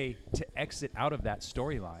other way to exit out of that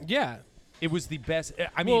storyline. Yeah. It was the best.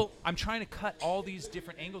 I mean, I'm trying to cut all these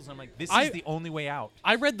different angles. And I'm like, this is the only way out.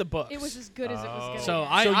 I read the books. It was as good as it was going to So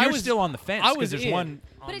get. So you're was still on the fence. I was 'cause there's in. one.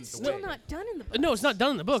 But on it's the still way. not done in the book. No, it's not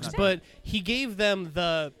done in the books, not but he gave them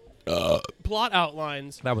the plot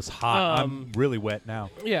outlines. That was hot. I'm Um, really wet now.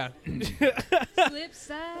 Yeah. Slip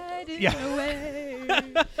sliding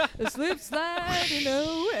away. Slip sliding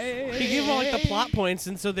away. He gave them all like the plot points,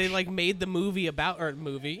 and so they like made the movie about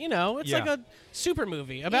You know, it's like Yeah. a super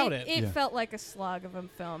movie about it. It Yeah. felt like a slog of a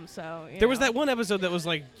film. So There was that one episode that was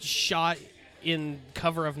like shot in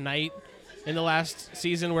cover of night in the last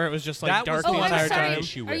season where it was just like That was dark the the one entire I had an time.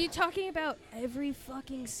 issue Are with. you talking about every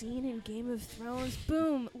fucking scene in Game of Thrones?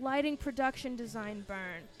 Boom, lighting, production, design,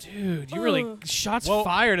 burn. Dude, you really Ugh. shots Well,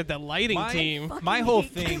 fired at that lighting my- team. Fucking My whole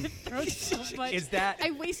hate Game thing of Thrones so much. is that I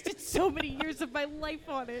wasted so many years of my life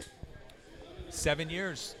on it. 7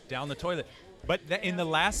 years down the toilet. But in the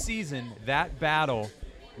last season, that battle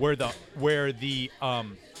where the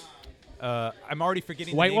I'm already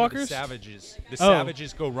forgetting White the name of the Walkers? savages. The Oh.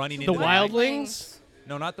 savages go running The into night. wildlings?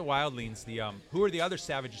 No, not the wildlings. The who are the other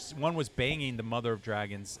savages? One was banging the mother of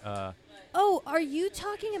dragons. Oh, are you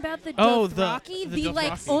talking about the Oh, Dothraki? the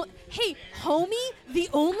Dothraki. Hey, homie, the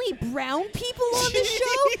only brown people on the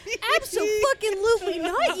show? Absolutely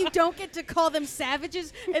not. You don't get to call them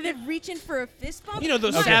savages and then reaching for a fist bump. You know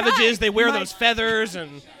those My savages, God. they wear My- those feathers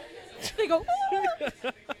and They go.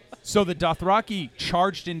 So the Dothraki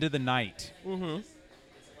charged into the night. And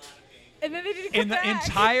then they didn't come In the back.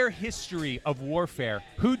 entire history of warfare,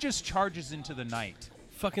 who just charges into the night?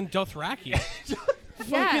 fucking Dothraki. Yeah.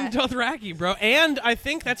 Fucking Dothraki, bro. And I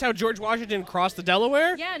think that's how George Washington crossed the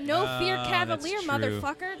Delaware. Yeah, no fear Cavalier, that's true.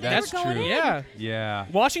 motherfucker. They That's were going true. in. Yeah. Yeah.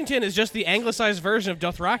 Washington is just the anglicized version of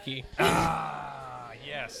Dothraki.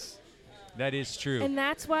 Yes. That is true. And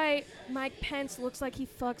that's why Mike Pence looks like he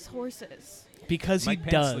fucks horses. Because Mike he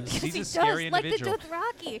Pence does. looks- Yes, He's he a scary does, like the individual.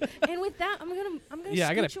 Dothraki. And with that, I'm gonna Yeah,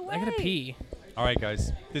 I scooch gotta away. pee. All right,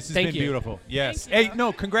 guys. This has Thank been you. beautiful. Yes. Thank you. Hey,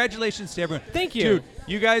 no, congratulations to everyone. Thank you. Dude,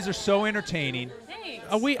 you guys are so entertaining. Thanks.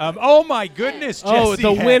 Oh, my goodness, Jesse. Oh,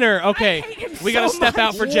 the Hett. winner. Okay. I hate him We gotta so step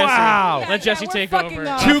out much. for Jesse. Wow. Yeah, Let Jesse we're take fucking over.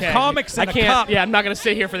 up. Two Okay. comics and I a can't. cup. Yeah, I'm not gonna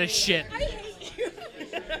sit here for this shit. I hate you.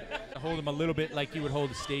 Hold him a little bit like you would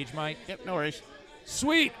hold a stage mic. Yep, no worries.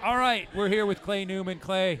 Sweet. All right. We're here with Clay Newman.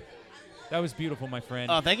 Clay, that was beautiful, my friend.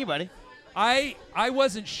 Oh, thank you, buddy. I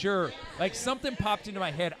wasn't sure. Like something popped into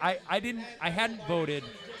my head. I hadn't voted,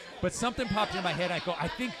 but something popped into my head. I go, I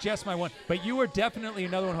think Jess might win. But you were definitely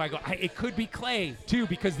another one who I go, it could be Clay too,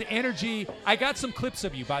 because the energy. I got some clips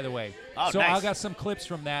of you, by the way. Oh, so nice. I got some clips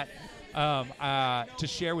from that to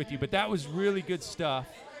share with you. But that was really good stuff.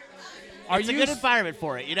 It's a good environment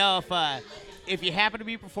for it. You know, if you happen to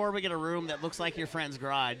be performing in a room that looks like your friend's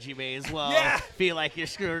garage, you may as well feel like you're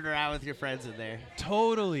screwing around with your friends in there.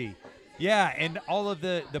 Totally. Yeah, and all of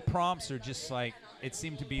the prompts are just like, it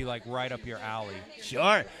seemed to be like right up your alley.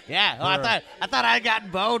 Sure. Yeah. Well, Sure. I thought I'd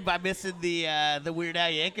gotten boned by missing the Weird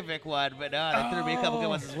Al Yankovic one, but no, they threw me a couple good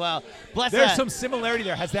ones as well. Plus, There's some similarity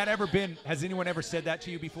there. Has anyone ever said that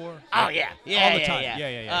to you before? Oh yeah, yeah, All the yeah, time. Yeah.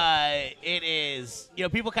 Yeah. It is. You know,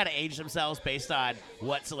 people kind of age themselves based on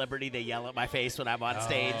what celebrity they yell at my face when I'm on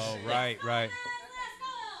stage. Oh, right.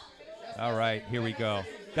 All right, here we go.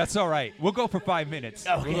 That's all right. We'll go for 5 minutes.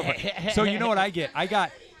 Okay. We'll go so you know what I get?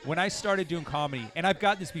 When I started doing comedy, and I've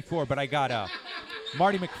got this before, but I got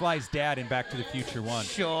Marty McFly's dad in Back to the Future 1.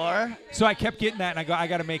 Sure. So I kept getting that, and I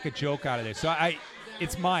got to make a joke out of this. So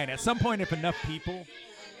it's mine. At some point, if enough people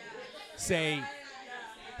say,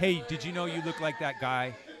 hey, did you know you look like that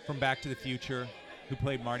guy from Back to the Future who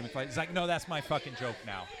played Marty McFly? It's like, no, that's my fucking joke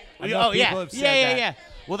now. Enough people have said that. Yeah.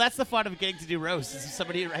 Well, that's the fun of getting to do roasts. Is if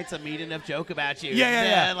somebody writes a mean enough joke about you.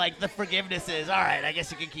 Yeah. Like the forgiveness is, all right, I guess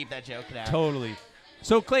you can keep that joke now. Totally.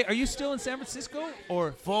 So, Clay, are you still in San Francisco?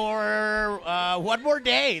 Or For one more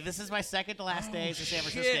day. This is my second to last day in San shit.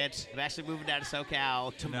 Francisco. I'm actually moving down to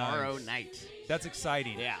SoCal tomorrow Nice. night. That's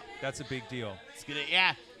exciting. Yeah. That's a big deal. It's gonna,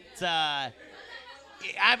 yeah. It's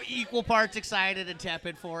I'm equal parts excited and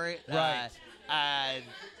tepid for it. Right.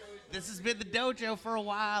 This has been the dojo for a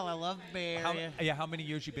while. I love the Bay Area. How many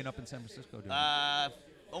years you been up in San Francisco doing?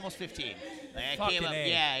 Almost 15. Like, I Fucking came up, A.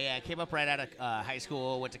 yeah. I came up right out of high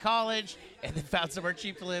school, went to college, and then found somewhere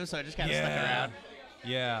cheap to live, so I just kind of stuck around.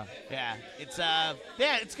 Yeah. Yeah, it's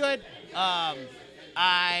it's good.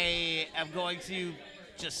 I am going to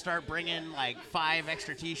just start bringing like 5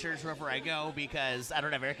 extra T-shirts wherever I go because I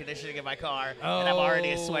don't have air conditioning in my car, and I'm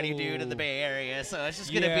already a sweaty dude in the Bay Area. So it's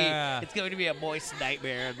just it's going to be a moist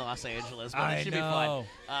nightmare in Los Angeles, but it should be fun.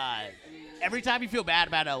 Every time you feel bad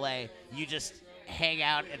about LA, you just hang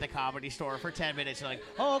out at the Comedy Store for 10 minutes. You're like,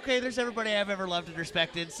 oh, okay, there's everybody I've ever loved and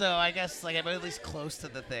respected. So I guess like I'm at least close to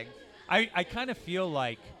the thing. I kind of feel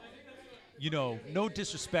like, no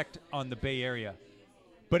disrespect on the Bay Area,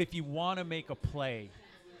 but if you want to make a play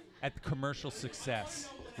at the commercial success,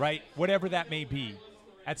 right, whatever that may be,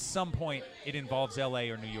 at some point it involves LA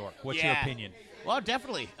or New York. What's your opinion? Well,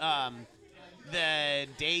 definitely. The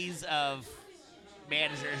days of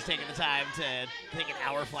managers taking the time to take an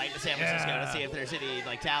hour flight to San Francisco to see if there's any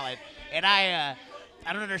like talent, and I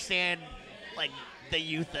don't understand like the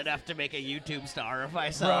youth enough to make a YouTube star of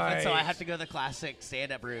myself, and so I have to go the classic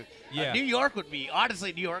stand-up route. New York would be,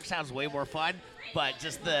 honestly, New York sounds way more fun, but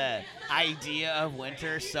just the idea of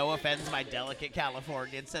winter so offends my delicate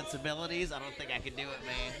Californian sensibilities, I don't think I can do it,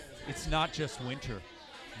 man. It's not just winter.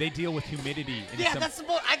 They deal with humidity.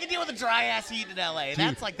 I can deal with the dry-ass heat in L.A.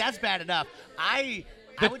 Dude. That's bad enough. I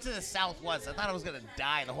went to the South once. I thought I was going to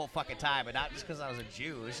die the whole fucking time, but not just because I was a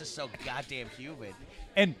Jew. It was just so goddamn humid.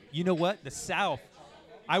 And you know what? The South,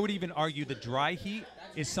 I would even argue the dry heat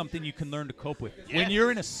is something you can learn to cope with. Yeah. When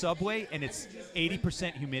you're in a subway and it's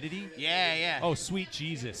 80% humidity. Yeah. Oh, sweet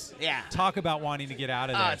Jesus. Yeah. Talk about wanting to get out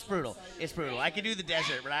of there. Oh, it's brutal. It's brutal. I can do the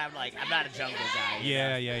desert, but I'm not a jungle guy.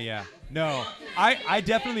 Yeah. No, I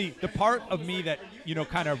definitely, the part of me that,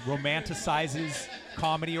 kind of romanticizes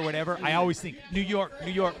comedy or whatever, I always think New York,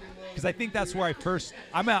 because I think that's where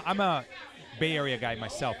I'm a Bay Area guy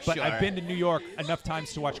myself, but Sure. I've been to New York enough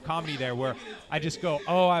times to watch comedy there where I just go,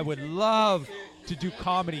 oh, I would love to do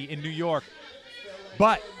comedy in New York,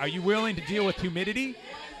 but are you willing to deal with humidity?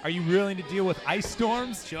 Are you willing to deal with ice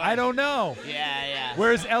storms? Sure. I don't know. Yeah.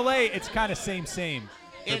 Whereas LA, it's kind of same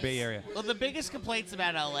for Bay Area. Well, the biggest complaints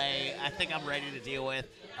about LA, I think I'm ready to deal with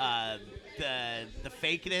the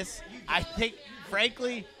fakeness. I think,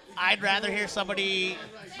 frankly, I'd rather hear somebody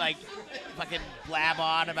like fucking blab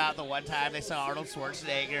on about the one time they saw Arnold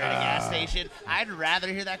Schwarzenegger at a gas station. I'd rather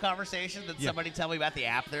hear that conversation than somebody tell me about the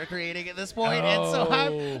app they're creating at this point. And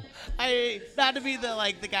so I not to be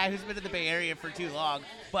the guy who's been in the Bay Area for too long,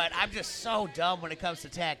 but I'm just so dumb when it comes to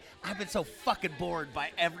tech. I've been so fucking bored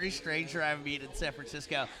by every stranger I've met in San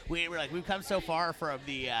Francisco. We've come so far from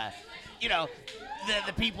the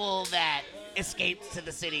people that escaped to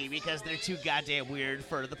the city because they're too goddamn weird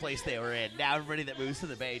for the place they were in. Now everybody that moves to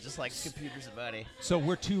the Bay just likes computers and money. So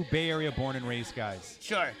we're two Bay Area born and raised guys.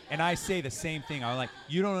 Sure. And I say the same thing. I'm like,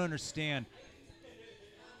 you don't understand.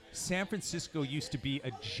 San Francisco used to be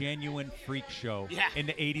a genuine freak show in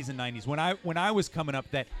the 80s and 90s. When I was coming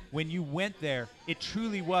up, that when you went there, it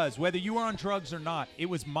truly was, whether you were on drugs or not, it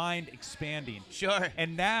was mind expanding. Sure.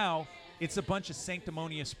 And now it's a bunch of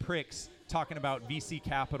sanctimonious pricks talking about VC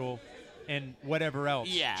capital and whatever else,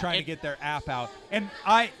 trying to get their app out. And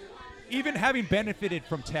I, even having benefited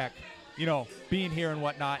from tech, being here and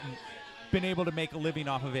whatnot, and been able to make a living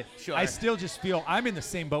off of it, I still just feel I'm in the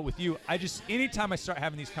same boat with you. Anytime I start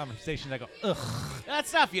having these conversations, I go, ugh.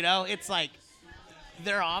 That's tough, it's like,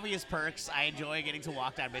 there are obvious perks. I enjoy getting to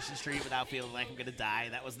walk down Mission Street without feeling like I'm going to die.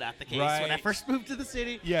 That was not the case when I first moved to the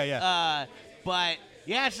city. Yeah. But,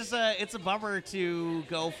 yeah, it's a bummer to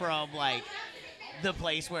go from, the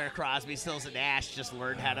place where Crosby, Stills, and Nash just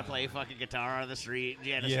learned how to play fucking guitar on the street.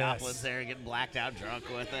 Janis Joplin's there getting blacked out drunk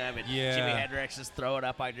with them. And Jimi Hendrix is throwing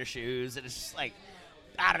up on your shoes. And it's just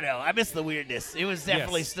I don't know. I miss the weirdness. It was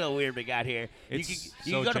definitely still weird when we got here. You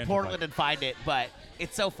can go to Portland and find it, but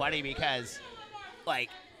it's so funny because,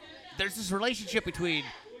 there's this relationship between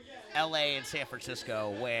L.A. and San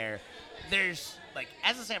Francisco where there's,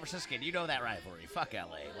 as a San Franciscan, you know that rivalry. Fuck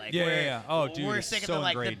L.A. Oh, dude, we're sick so of the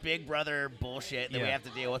ingrained. Big Brother bullshit that we have to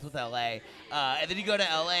deal with L.A. And then you go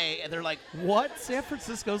to L.A. and they're like, what? San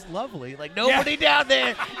Francisco's lovely. Nobody down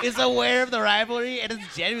there is aware of the rivalry, and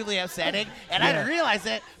it's genuinely upsetting. And I didn't realize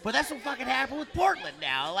it, but that's what fucking happened with Portland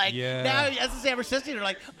now. Now as a San Franciscan, you're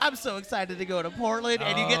like, I'm so excited to go to Portland.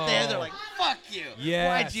 And you get there, they're like, fuck you.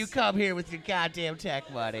 Yes. Why'd you come here with your goddamn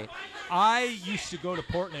tech money? I used to go to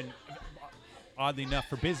Portland, oddly enough,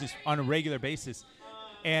 for business on a regular basis.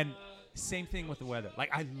 And same thing with the weather.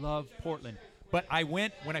 I love Portland. But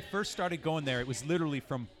when I first started going there, it was literally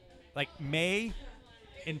from May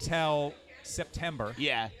until September.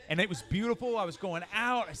 Yeah. And it was beautiful. I was going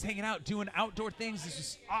out. I was hanging out, doing outdoor things. This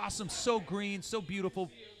was awesome. So green, so beautiful.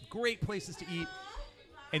 Great places to eat.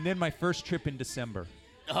 And then my first trip in December.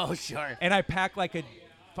 Oh, sure. And I packed a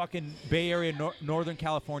fucking Bay Area, Northern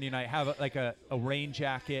California night. Have a rain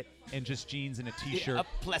jacket and just jeans and a T-shirt. A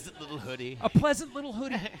pleasant little hoodie. A pleasant little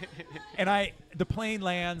hoodie. And the plane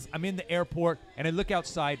lands. I'm in the airport, and I look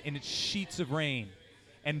outside, and it's sheets of rain.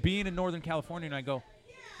 And being in Northern California, and I go,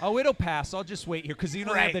 oh, it'll pass. I'll just wait here. Because they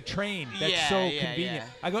have the train. That's so convenient. Yeah.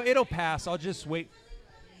 I go, it'll pass. I'll just wait.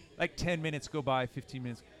 Like 10 minutes go by, 15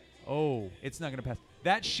 minutes. Oh, it's not going to pass.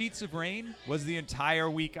 That sheets of rain was the entire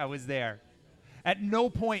week I was there. At no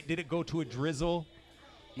point did it go to a drizzle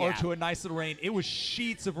or to a nice little rain. It was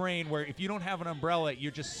sheets of rain where if you don't have an umbrella,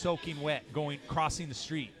 you're just soaking wet crossing the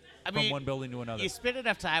street from one building to another. You spend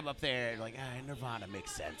enough time up there, like, Nirvana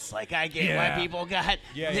makes sense. Like, I get why people got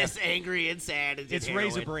this angry and sad. And it's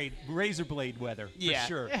razor blade weather, for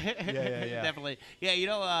sure. Yeah. Definitely. Yeah, you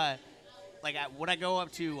know, when I go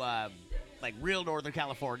up to, like, real Northern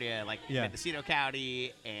California, like Mendocino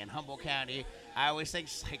County and Humboldt County, I always think,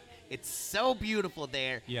 just, like, it's so beautiful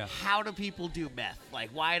there. Yeah. How do people do meth? Like,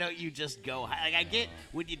 why don't you just go? Like, I get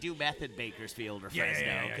when you do meth in Bakersfield or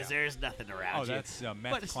Fresno because there's nothing around you. Oh, that's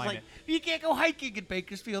meth but it's climate. like, you can't go hiking in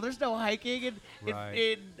Bakersfield. There's no hiking.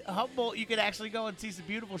 In Humboldt, you can actually go and see some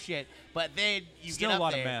beautiful shit. But then you still get up a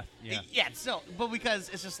lot there. of meth. Yeah. Yeah, still. But because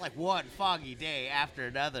it's just like one foggy day after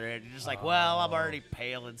another, and you're just like, well, I'm already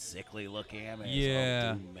pale and sickly looking. I may as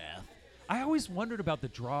well do meth. I always wondered about the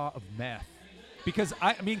draw of meth. Because,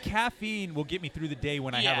 caffeine will get me through the day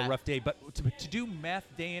when I have a rough day. But to do meth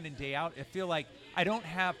day in and day out, I feel like I don't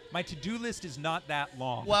have – my to-do list is not that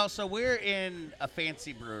long. Well, so we're in a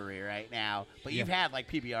fancy brewery right now. But you've had, like,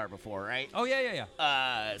 PBR before, right? Oh,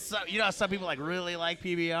 yeah. So, you know how some people, like, really like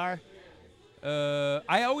PBR?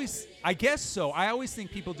 I guess so. I always think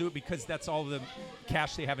people do it because that's all the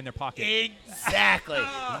cash they have in their pocket. Exactly.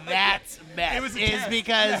 That's meth. It was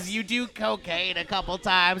because you do cocaine a couple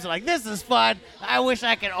times. Like, this is fun. I wish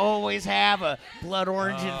I could always have a blood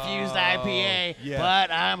orange infused IPA,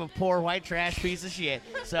 but I'm a poor white trash piece of shit.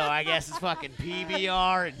 So I guess it's fucking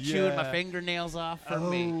PBR and chewing my fingernails off for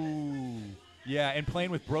me. Yeah, and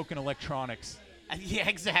playing with broken electronics. Yeah,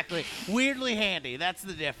 exactly. Weirdly handy. That's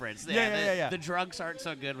the difference. The drugs aren't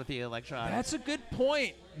so good with the electronics. That's a good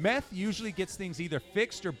point. Meth usually gets things either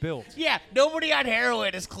fixed or built. Yeah, nobody on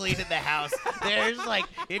heroin is cleaning the house. There's like,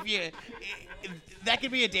 that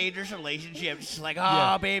could be a dangerous relationship. Just like,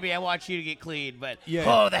 baby, I want you to get clean, but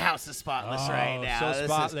the house is spotless right now. So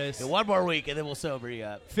spotless. One more week and then we'll sober you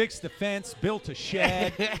up. Fix the fence, built a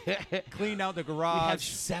shed, clean out the garage. We have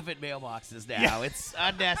 7 mailboxes now. It's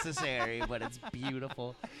unnecessary, but it's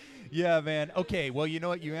beautiful. Yeah, man. Okay, well, you know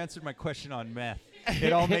what? You answered my question on meth.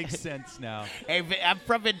 It all makes sense now. Hey, I'm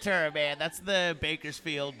from Ventura, man. That's the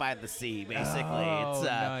Bakersfield by the sea, basically. Oh,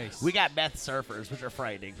 nice. We got meth surfers, which are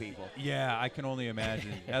frightening people. Yeah, I can only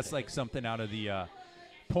imagine. That's like something out of the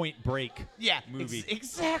Point Break movie.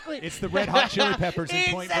 Exactly. It's the Red Hot Chili Peppers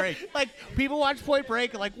in Point Break. Like, people watch Point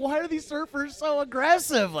Break and like, why are these surfers so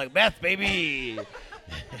aggressive? Like, meth, baby.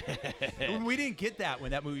 We didn't get that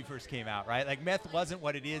when that movie first came out, right? Like, meth wasn't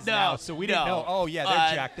what it is now, so we didn't know. Oh, yeah,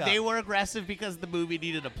 they're jacked up. They were aggressive because the movie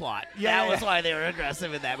needed a plot. That was why they were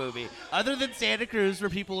aggressive in that movie. Other than Santa Cruz, where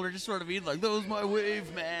people are just sort of being like, that was my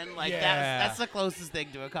wave, man. Like, that's the closest thing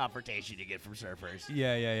to a confrontation you get from surfers.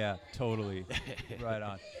 Yeah. Totally. Right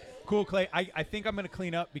on. Cool, Clay. I think I'm going to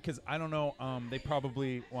clean up because I don't know. They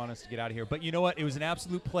probably want us to get out of here. But you know what? It was an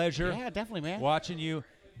absolute pleasure. Yeah, definitely, man. Watching you.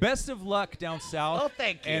 Best of luck down south. Oh,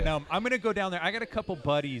 thank you. And I'm going to go down there. I got a couple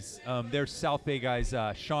buddies. They're South Bay guys,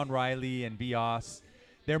 Sean Riley and Bias.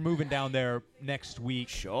 They're moving down there next week.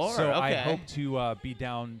 Sure. So okay. I hope to be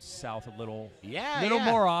down south a little Yeah.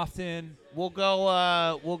 more often. We'll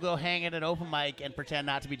go hang at an open mic and pretend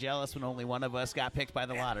not to be jealous when only one of us got picked by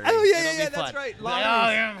the lottery. Oh, yeah, It'll be that's fun. right. Like,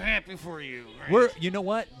 I'm happy for you. You know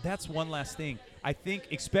what? That's one last thing. I think,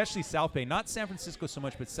 especially South Bay, not San Francisco so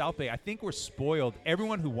much, but South Bay, I think we're spoiled.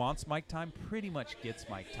 Everyone who wants mic time pretty much gets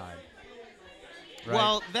mic time. Right?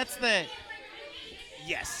 Well, that's the...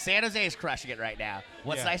 Yes, San Jose is crushing it right now.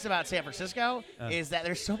 What's nice about San Francisco is that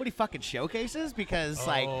there's so many fucking showcases because,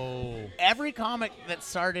 like, every comic that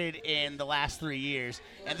started in the last 3 years,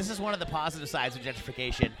 and this is one of the positive sides of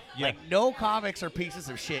gentrification, like, no comics are pieces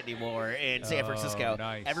of shit anymore in San Francisco.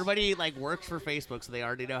 Nice. Everybody, like, works for Facebook, so they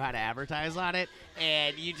already know how to advertise on it,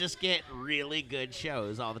 and you just get really good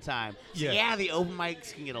shows all the time. So, the open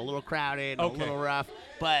mics can get a little crowded, a little rough,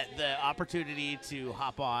 but the opportunity to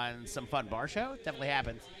hop on some fun bar show definitely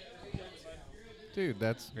happens. Dude,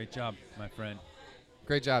 that's great job, my friend.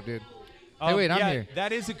 Great job, dude. Hey, wait, I'm yeah, here.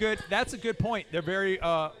 That's a good point. They're very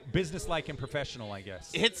businesslike and professional, I guess.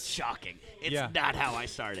 It's shocking. It's not how I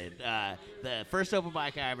started. The first open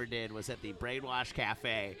mic I ever did was at the Brainwash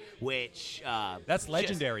Cafe, which that's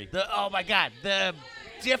legendary. Oh my God, the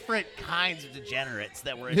different kinds of degenerates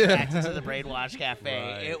that were attracted to the Brainwash Cafe.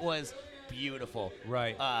 Right. It was beautiful.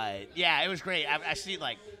 Right. Yeah, it was great. I've seen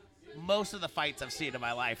like most of the fights I've seen in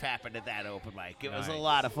my life happened at that open mic. It was a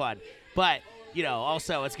lot of fun, but.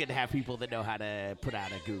 Also it's good to have people that know how to put out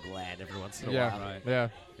a Google ad every once in a while. Right.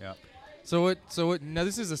 Yeah. So what? Now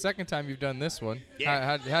this is the second time you've done this one.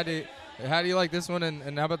 Yeah. How do you like this one?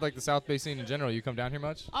 And how about like the South Bay scene in general? You come down here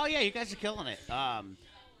much? Oh yeah, you guys are killing it. I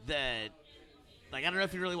don't know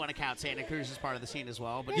if you really want to count Santa Cruz as part of the scene as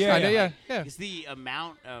well, but Yeah. It's the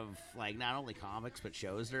amount of like not only comics but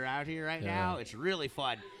shows that are out here right now. It's really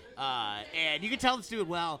fun, and you can tell it's doing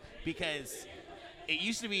well because. It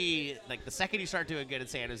used to be like the second you start doing good in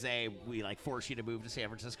San Jose, we like force you to move to San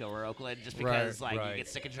Francisco or Oakland just because you get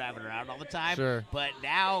sick of driving around all the time. Sure. But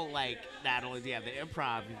now, like, not only do you have the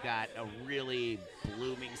improv, you've got a really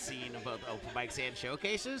blooming scene of both open mics and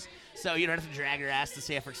showcases. So you don't have to drag your ass to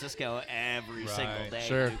San Francisco every single day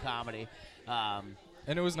to do comedy. And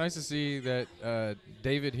it was nice to see that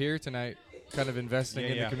David here tonight, kind of investing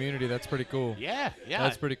in the community. That's pretty cool. Yeah.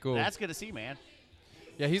 That's pretty cool. That's good to see, man.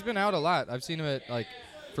 Yeah, he's been out a lot. I've seen him at like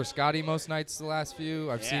for Scotty most nights the last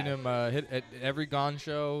few. I've seen him hit at every Gone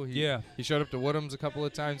show. He showed up to Woodham's a couple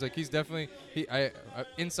of times. Like he's definitely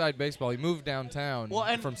inside baseball. He moved downtown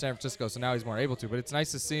from San Francisco, so now he's more able to. But it's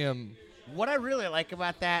nice to see him. What I really like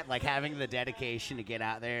about that, like having the dedication to get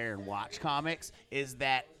out there and watch comics, is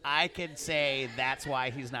that I can say that's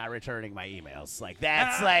why he's not returning my emails. Like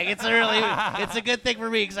that's like it's a good thing for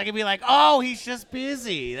me because I can be like, oh, he's just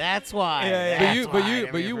busy. That's why. You've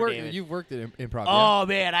worked at improv. Oh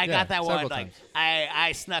man, I got that one. Times. Like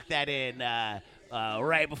I snuck that in.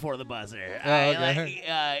 Right before the buzzer.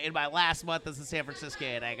 In my last month as a San Francisco,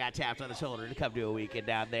 I got tapped on the shoulder to come do a weekend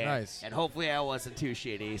down there. Nice. And hopefully I wasn't too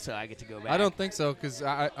shitty, so I get to go back. I don't think so, because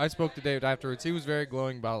I spoke to David afterwards. He was very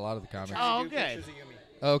glowing about a lot of the comics. Oh, good.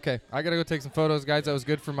 Okay. I got to go take some photos, guys. That was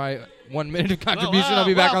good for my 1 minute of contribution. I'll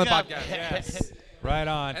be back on the podcast. Yes. Right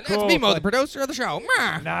on. And that's me, Mo, the producer of the show.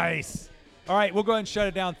 Nice. All right, we'll go ahead and shut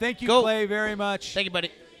it down. Thank you, Clay, very much. Thank you,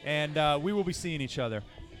 buddy. And we will be seeing each other.